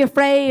need to be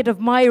afraid of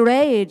my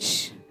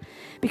rage,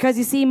 because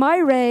you see, my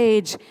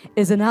rage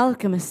is an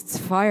alchemist's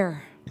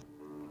fire,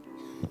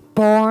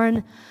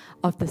 born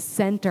of the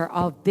center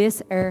of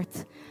this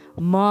earth,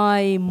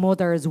 my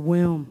mother's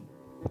womb.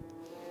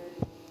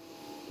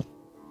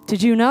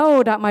 Did you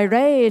know that my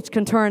rage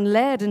can turn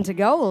lead into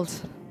gold,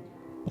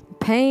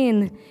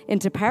 pain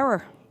into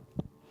power?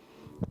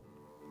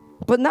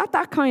 But not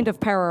that kind of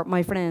power,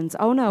 my friends.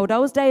 Oh no,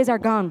 those days are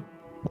gone.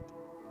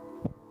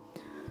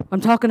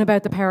 I'm talking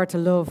about the power to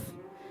love,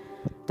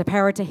 the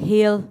power to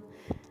heal,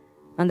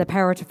 and the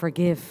power to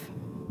forgive.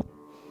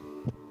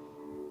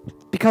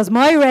 Because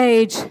my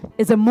rage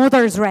is a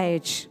mother's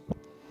rage.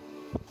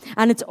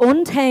 And it's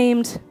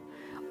untamed,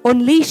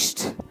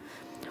 unleashed,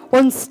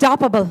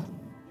 unstoppable.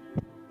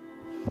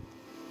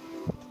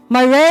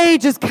 My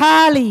rage is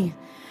Kali.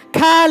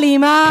 Kali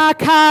Ma,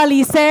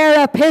 Kali,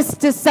 Sarah,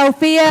 Pistis,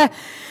 Sophia,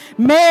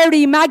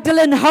 Mary,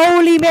 Magdalene,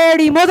 Holy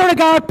Mary, Mother of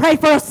God, pray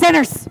for us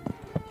sinners.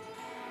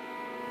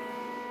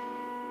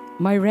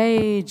 My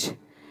rage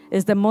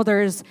is the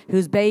mothers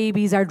whose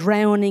babies are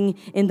drowning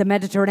in the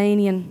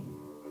Mediterranean.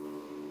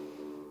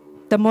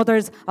 The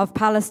mothers of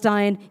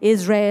Palestine,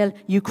 Israel,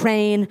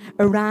 Ukraine,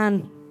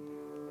 Iran.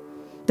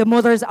 The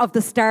mothers of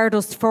the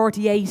Stardust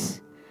 48.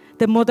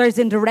 The mothers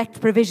in direct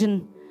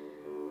provision.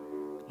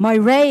 My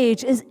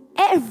rage is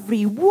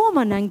every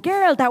woman and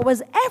girl that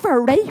was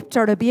ever raped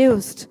or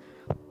abused,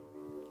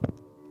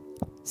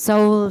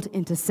 sold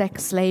into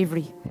sex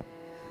slavery.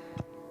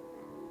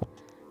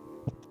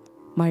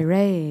 My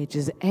rage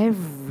is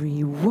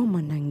every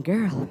woman and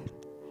girl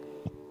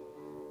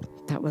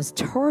that was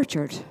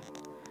tortured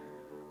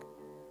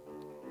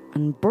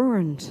and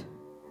burned,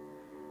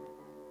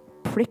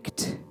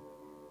 pricked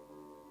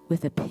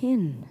with a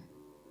pin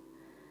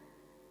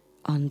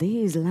on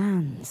these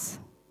lands,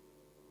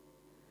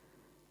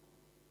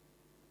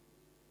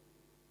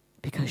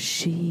 because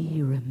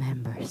she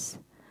remembers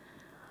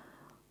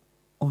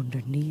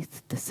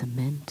underneath the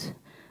cement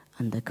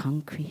and the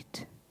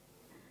concrete.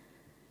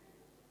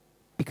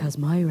 Because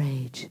my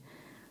rage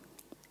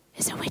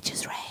is a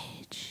witch's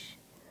rage.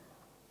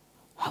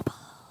 Hubble,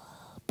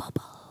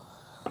 bubble,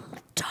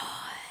 toil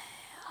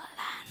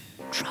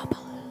and trouble.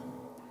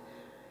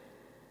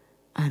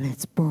 And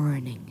it's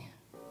burning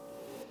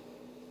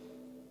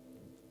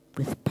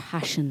with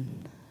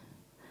passion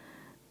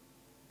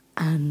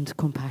and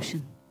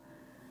compassion.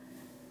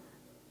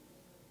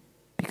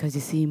 Because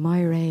you see,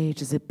 my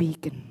rage is a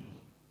beacon.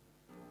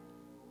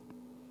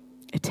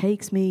 It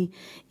takes me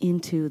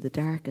into the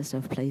darkest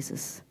of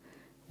places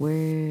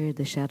where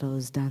the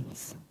shadows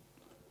dance.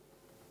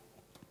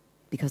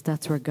 Because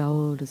that's where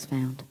gold is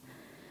found.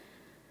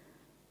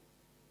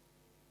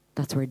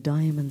 That's where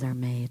diamonds are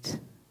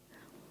made.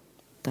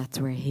 That's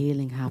where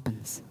healing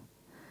happens.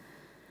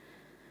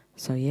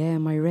 So yeah,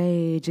 my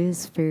rage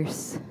is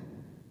fierce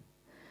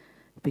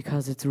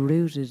because it's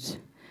rooted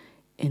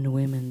in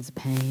women's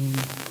pain,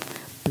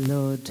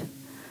 blood,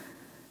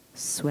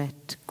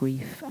 sweat,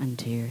 grief and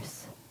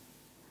tears.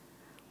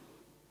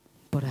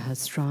 But it has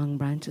strong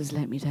branches,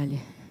 let me tell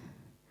you.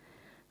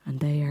 And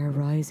they are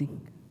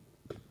rising.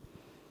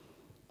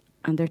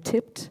 And they're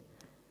tipped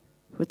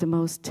with the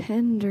most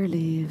tender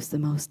leaves, the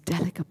most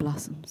delicate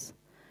blossoms.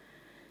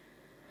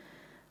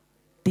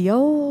 The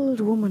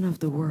old woman of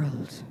the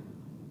world.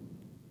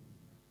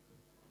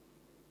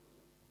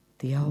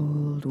 The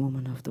old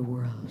woman of the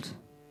world.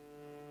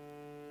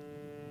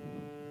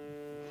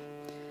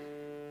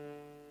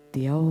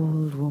 The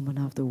old woman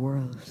of the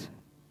world.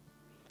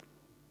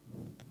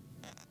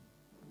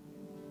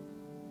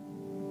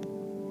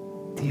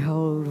 The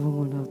old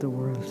woman of the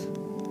world.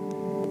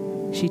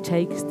 She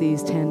takes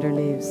these tender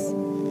leaves,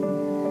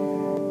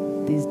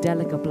 these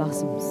delicate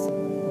blossoms,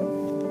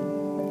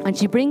 and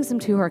she brings them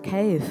to her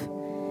cave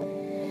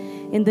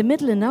in the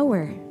middle of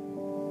nowhere,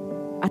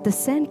 at the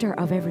center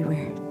of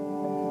everywhere.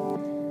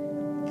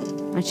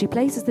 And she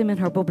places them in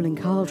her bubbling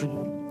cauldron,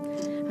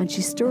 and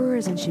she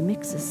stirs and she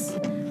mixes,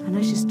 and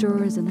as she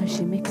stirs and as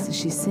she mixes,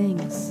 she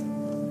sings.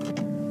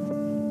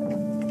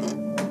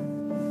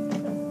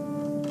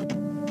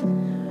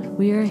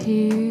 We are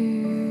here,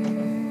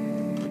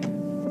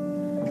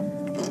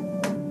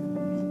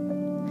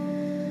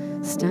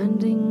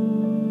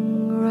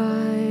 standing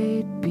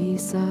right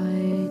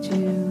beside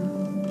you.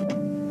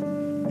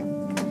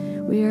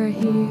 We are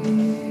here,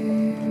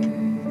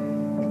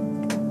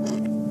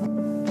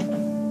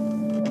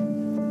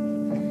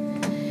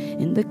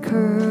 in the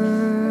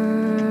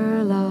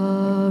curl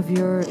of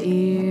your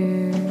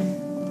ear,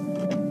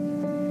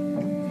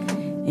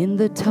 in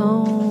the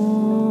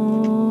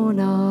tone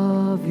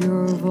of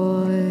your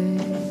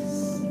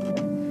voice,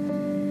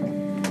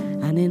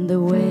 and in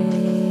the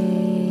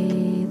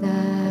way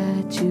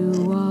that you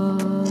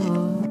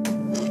walk,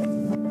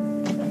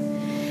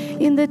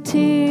 in the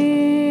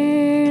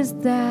tears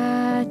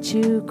that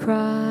you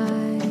cry,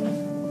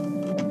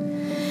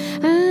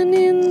 and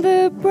in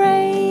the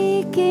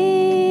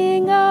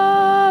breaking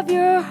of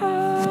your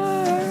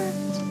heart.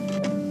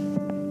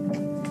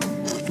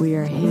 We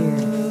are here.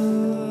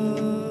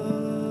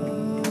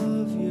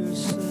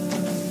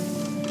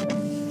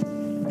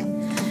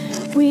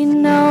 We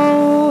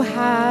know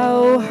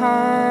how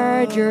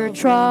hard you're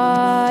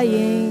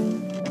trying.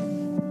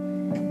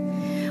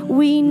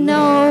 We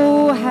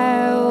know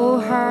how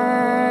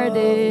hard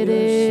it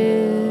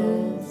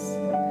is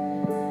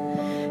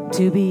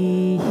to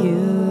be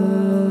human.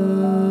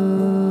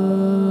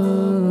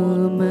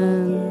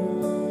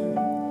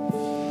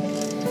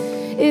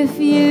 If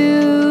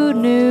you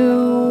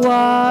knew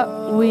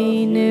what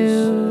we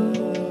knew,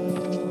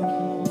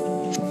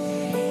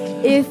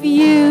 if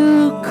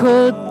you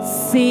could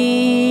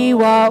see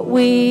what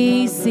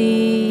we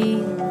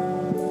see,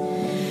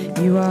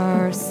 you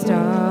are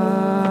starlight.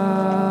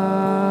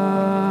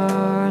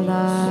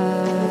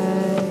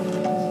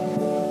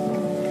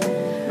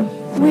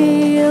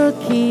 We'll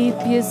keep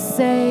you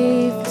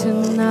safe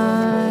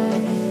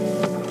tonight.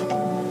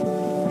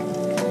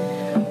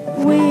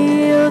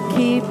 We'll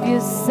keep you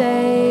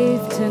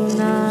safe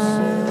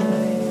tonight.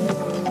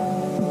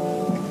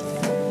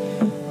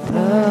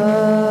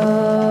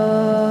 Love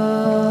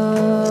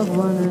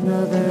one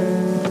another.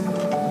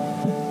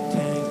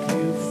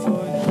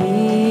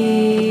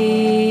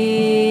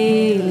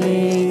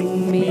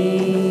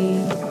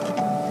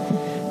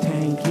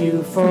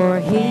 For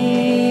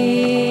healing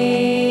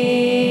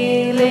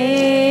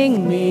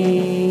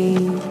me.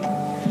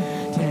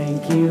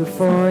 Thank you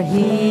for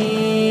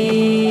healing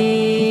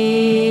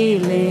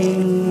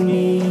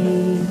me.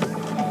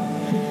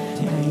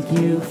 Thank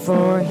you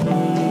for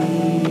healing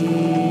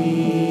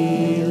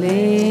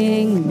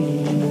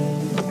me.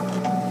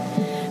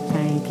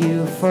 Thank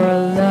you for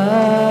loving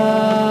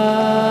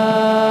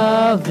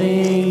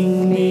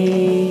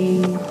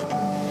me.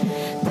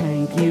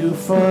 Thank you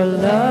for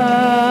loving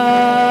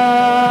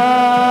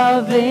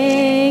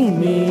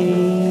me.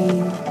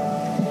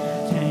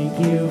 Thank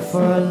you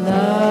for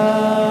loving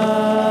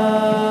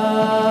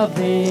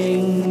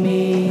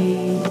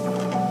me.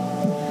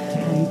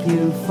 Thank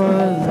you for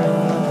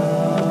loving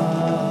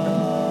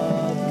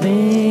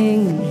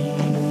me.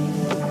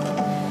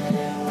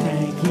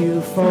 Thank you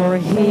for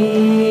hearing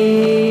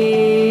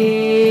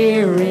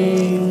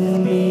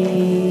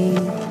me.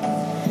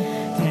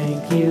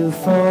 Thank you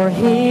for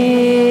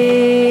hearing.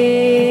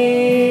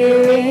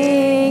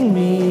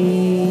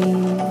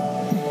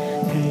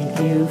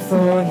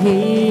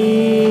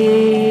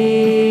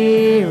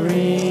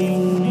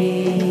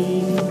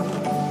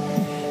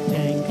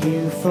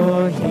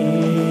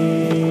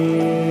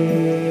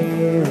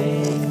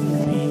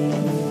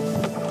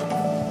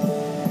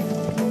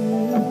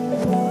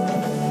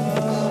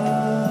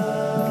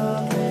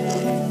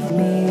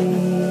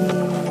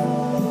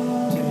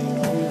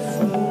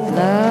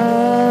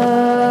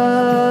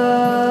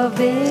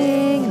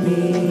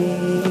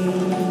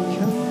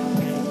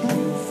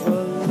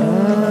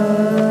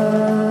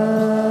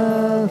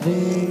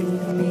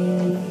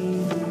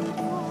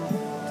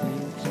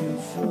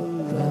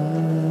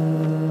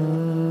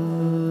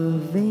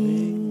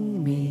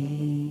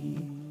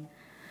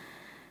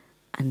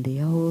 And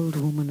the old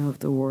woman of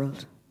the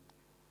world,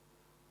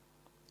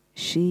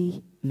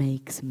 she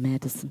makes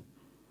medicine.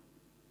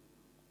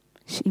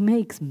 She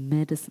makes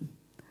medicine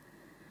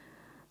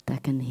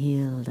that can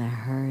heal the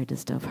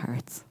hardest of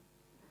hearts.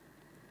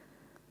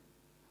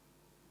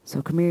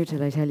 So come here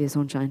till I tell you,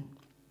 sunshine.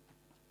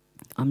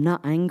 I'm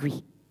not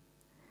angry.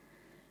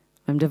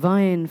 I'm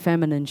divine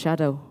feminine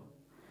shadow,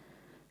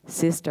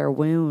 sister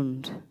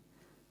wound,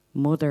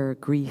 mother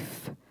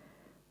grief,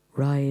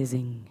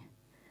 rising,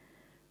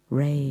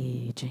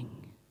 raging.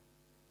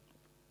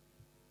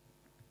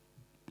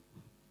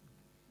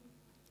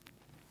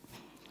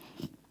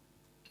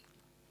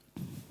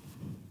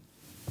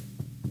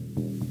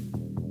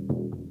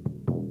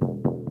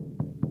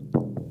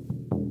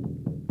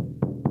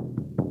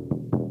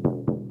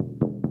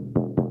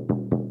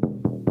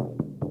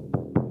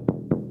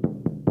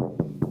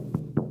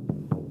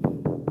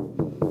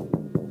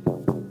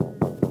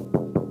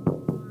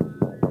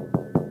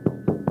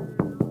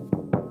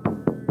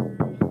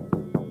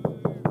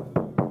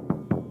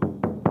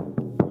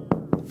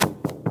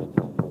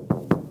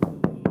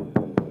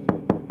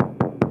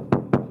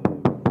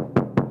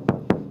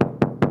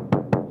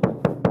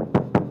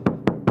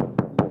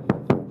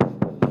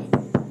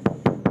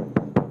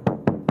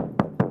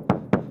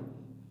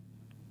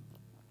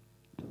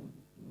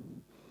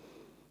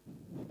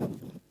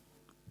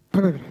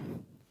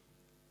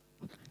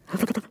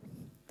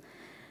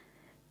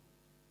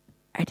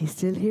 Are they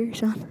still here,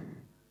 Sean?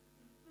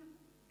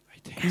 I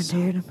think Can't so.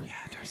 hear them.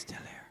 Yeah, they're still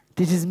here.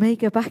 Did you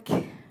make it back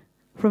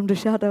from the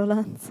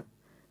Shadowlands?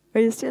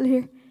 Are you still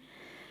here?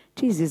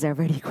 Jesus, are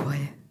very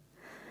quiet.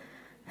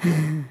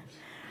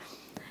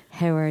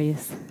 How are you?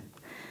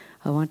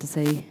 I want to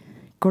say,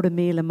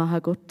 Gurumila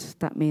Mahagut.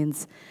 That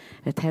means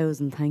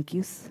 1,000 thank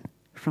yous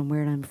from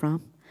where I'm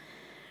from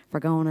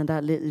for going on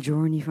that little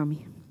journey for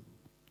me.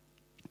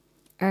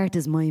 Art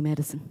is my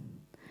medicine.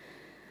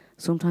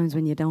 Sometimes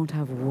when you don't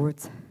have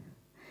words,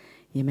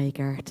 you make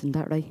art, isn't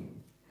that right?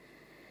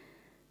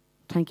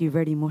 Thank you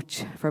very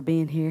much for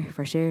being here,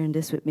 for sharing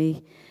this with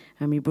me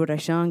and my brother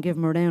Sean. Give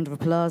him a round of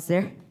applause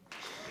there.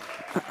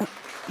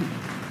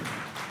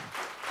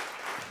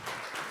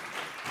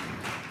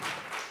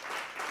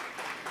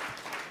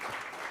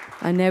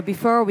 And now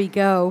before we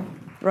go,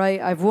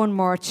 right, I've one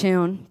more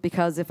tune,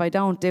 because if I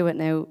don't do it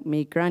now,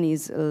 me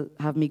grannies will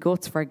have me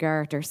guts for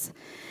garters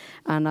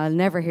and I'll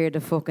never hear the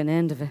fucking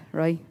end of it,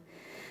 right?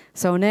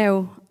 So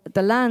now,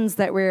 the lands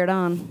that we're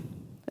on,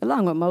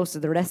 along with most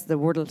of the rest of the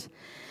world,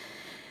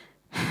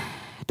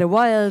 the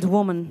wild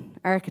woman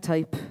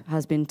archetype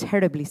has been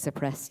terribly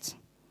suppressed,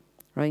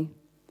 right?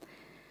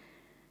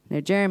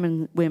 Now,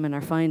 German women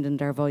are finding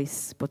their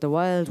voice, but the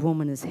wild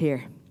woman is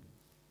here,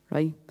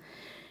 right?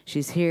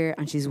 She's here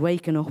and she's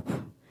waking up,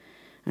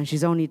 and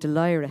she's only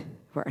delighted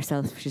with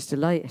herself. She's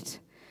delighted.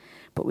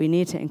 But we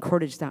need to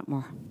encourage that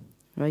more,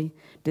 right?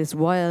 This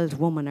wild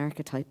woman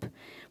archetype.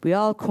 We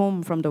all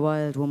come from the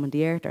wild woman.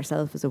 The earth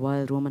herself is a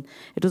wild woman.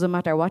 It doesn't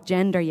matter what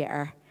gender you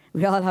are.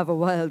 We all have a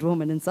wild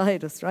woman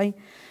inside us, right?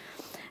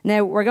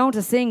 Now, we're going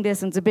to sing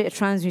this, and it's a bit of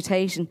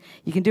transmutation.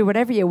 You can do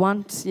whatever you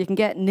want. You can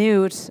get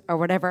nude or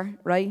whatever,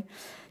 right?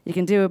 You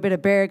can do a bit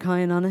of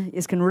berghain on it.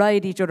 You can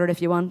ride each other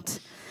if you want.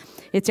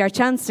 It's your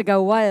chance to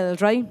go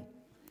wild, right?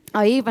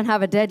 I even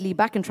have a deadly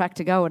backing track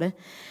to go with it.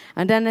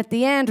 And then at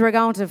the end, we're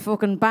going to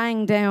fucking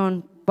bang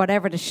down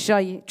whatever the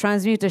shy,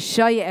 transmute the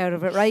shy out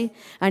of it, right?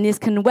 And you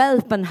can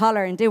whelp and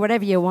holler and do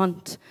whatever you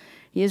want.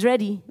 You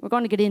ready? We're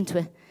going to get into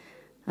it.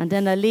 And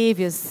then I'll leave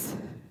you.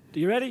 Are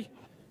you ready?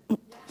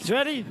 You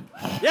ready?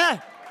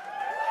 Yeah!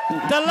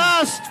 The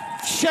last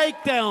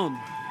shakedown.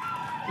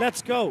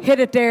 Let's go. Hit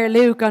it there,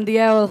 Luke, on the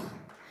owl.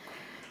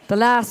 The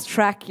last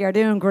track, you're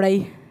doing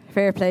great.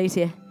 Fair play to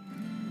you.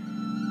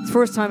 It's the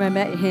first time I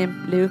met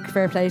him, Luke.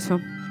 Fair play to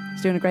him.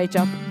 He's doing a great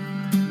job.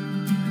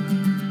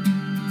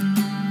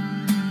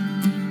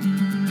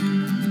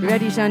 You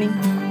ready, Shani?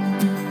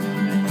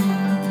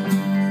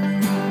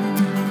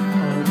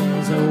 Oh,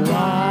 there's a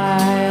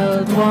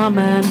wild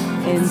woman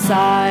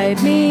inside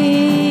me.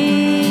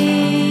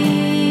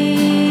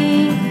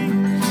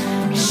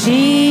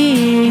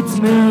 She eats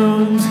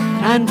moons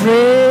and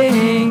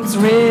drinks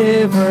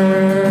rivers.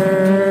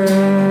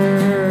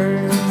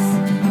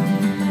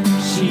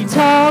 She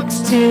talks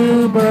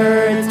to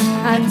birds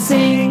and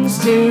sings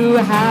to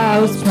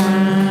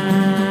houseplants.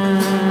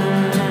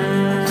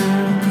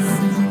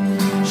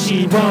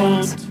 She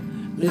won't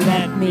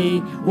let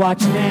me watch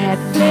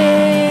Netflix,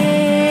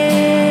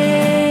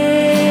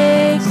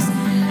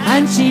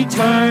 and she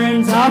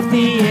turns off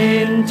the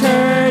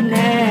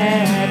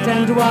internet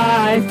and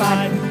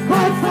Wi-Fi.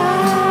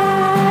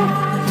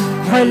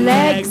 Her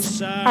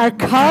legs are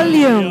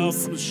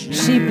columns.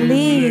 She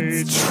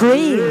bleeds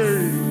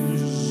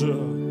trees.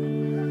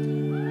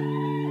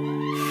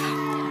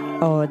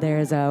 Oh,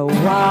 there's a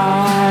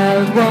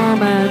wild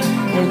woman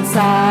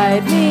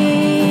inside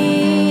me.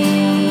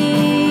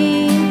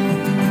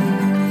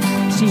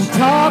 She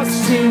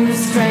talks to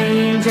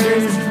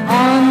strangers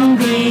on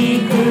the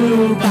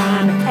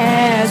U-Bahn,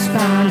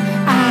 S-Bahn,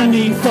 and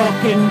the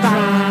fucking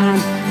van.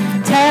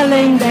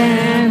 telling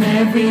them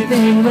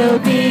everything will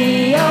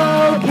be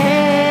okay.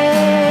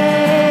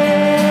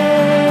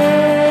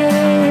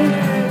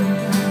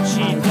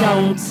 She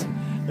don't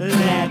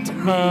let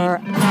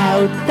her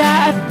out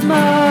that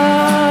much.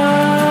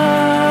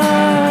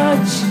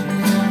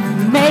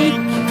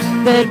 Make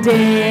the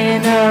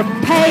dinner,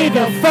 pay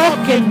the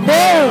fucking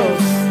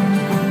bills.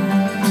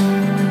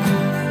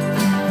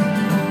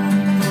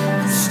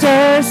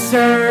 Stir,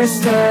 stir,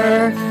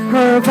 stir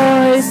her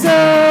voice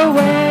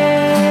away.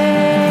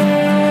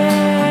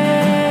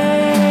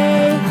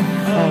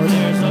 Oh,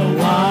 there's a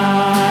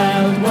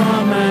wild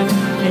woman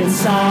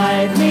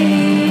inside me.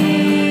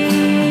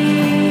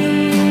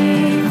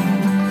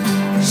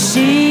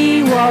 She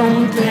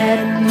won't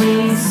let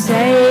me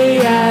stay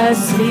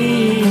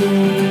asleep.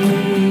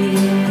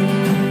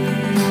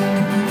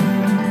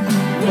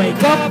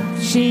 Wake up,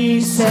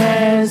 she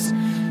says,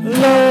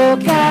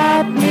 look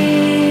at me.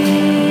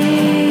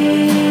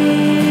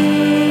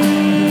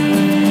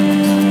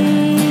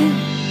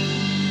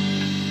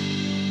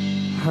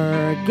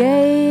 Her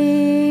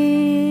gaze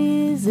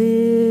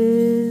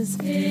is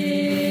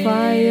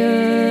fire.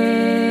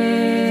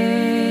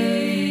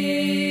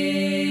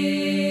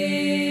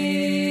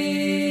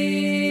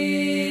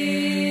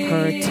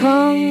 Her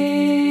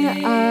tongue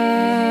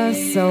a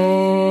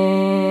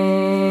sword.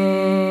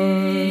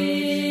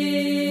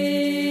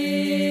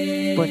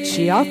 But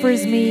she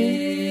offers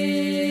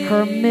me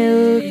her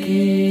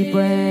milky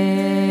breast.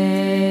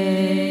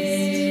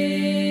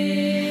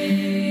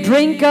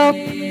 Drink up,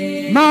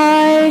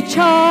 my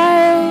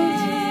child,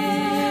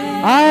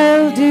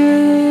 I'll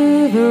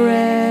do the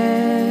rest.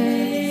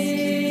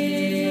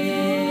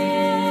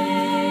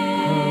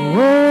 Her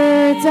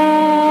words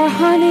are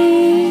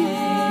honey,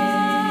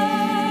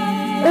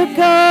 a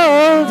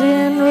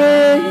golden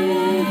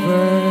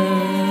river,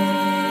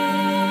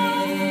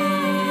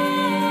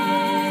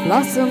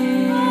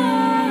 blossoms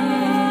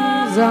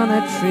on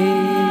a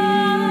tree.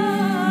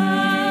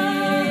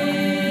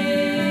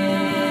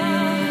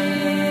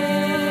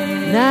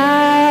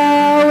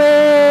 Now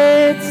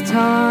it's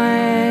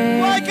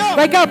time. Wake up!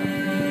 Wake up!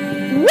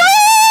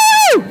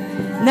 Woo!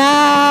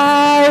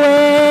 Now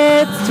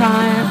it's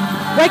time.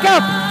 Wake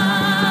up!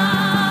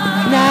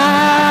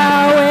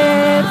 Now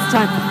it's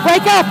time.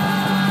 Wake up!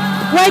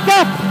 Wake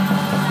up!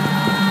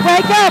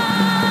 Wake up!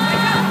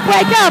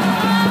 Wake up!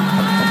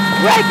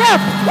 Wake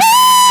up! Woo!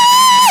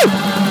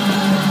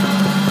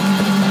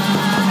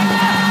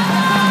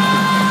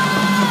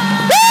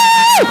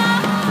 Woo!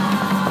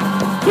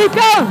 Keep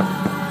going!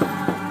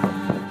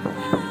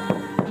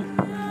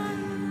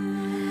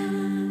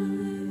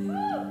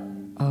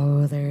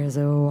 Oh, there's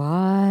a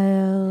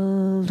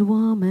wild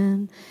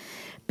woman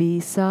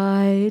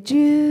beside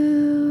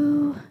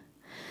you.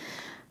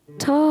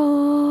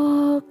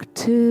 Talk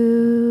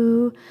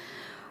to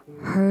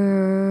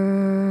her.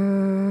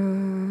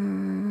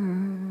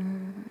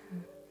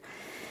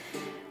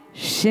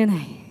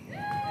 Shinny.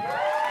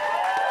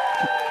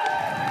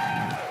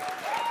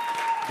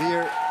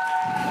 Dear,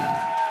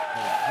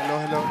 hello,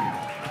 hello.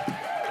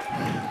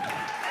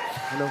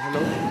 Hello,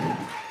 hello.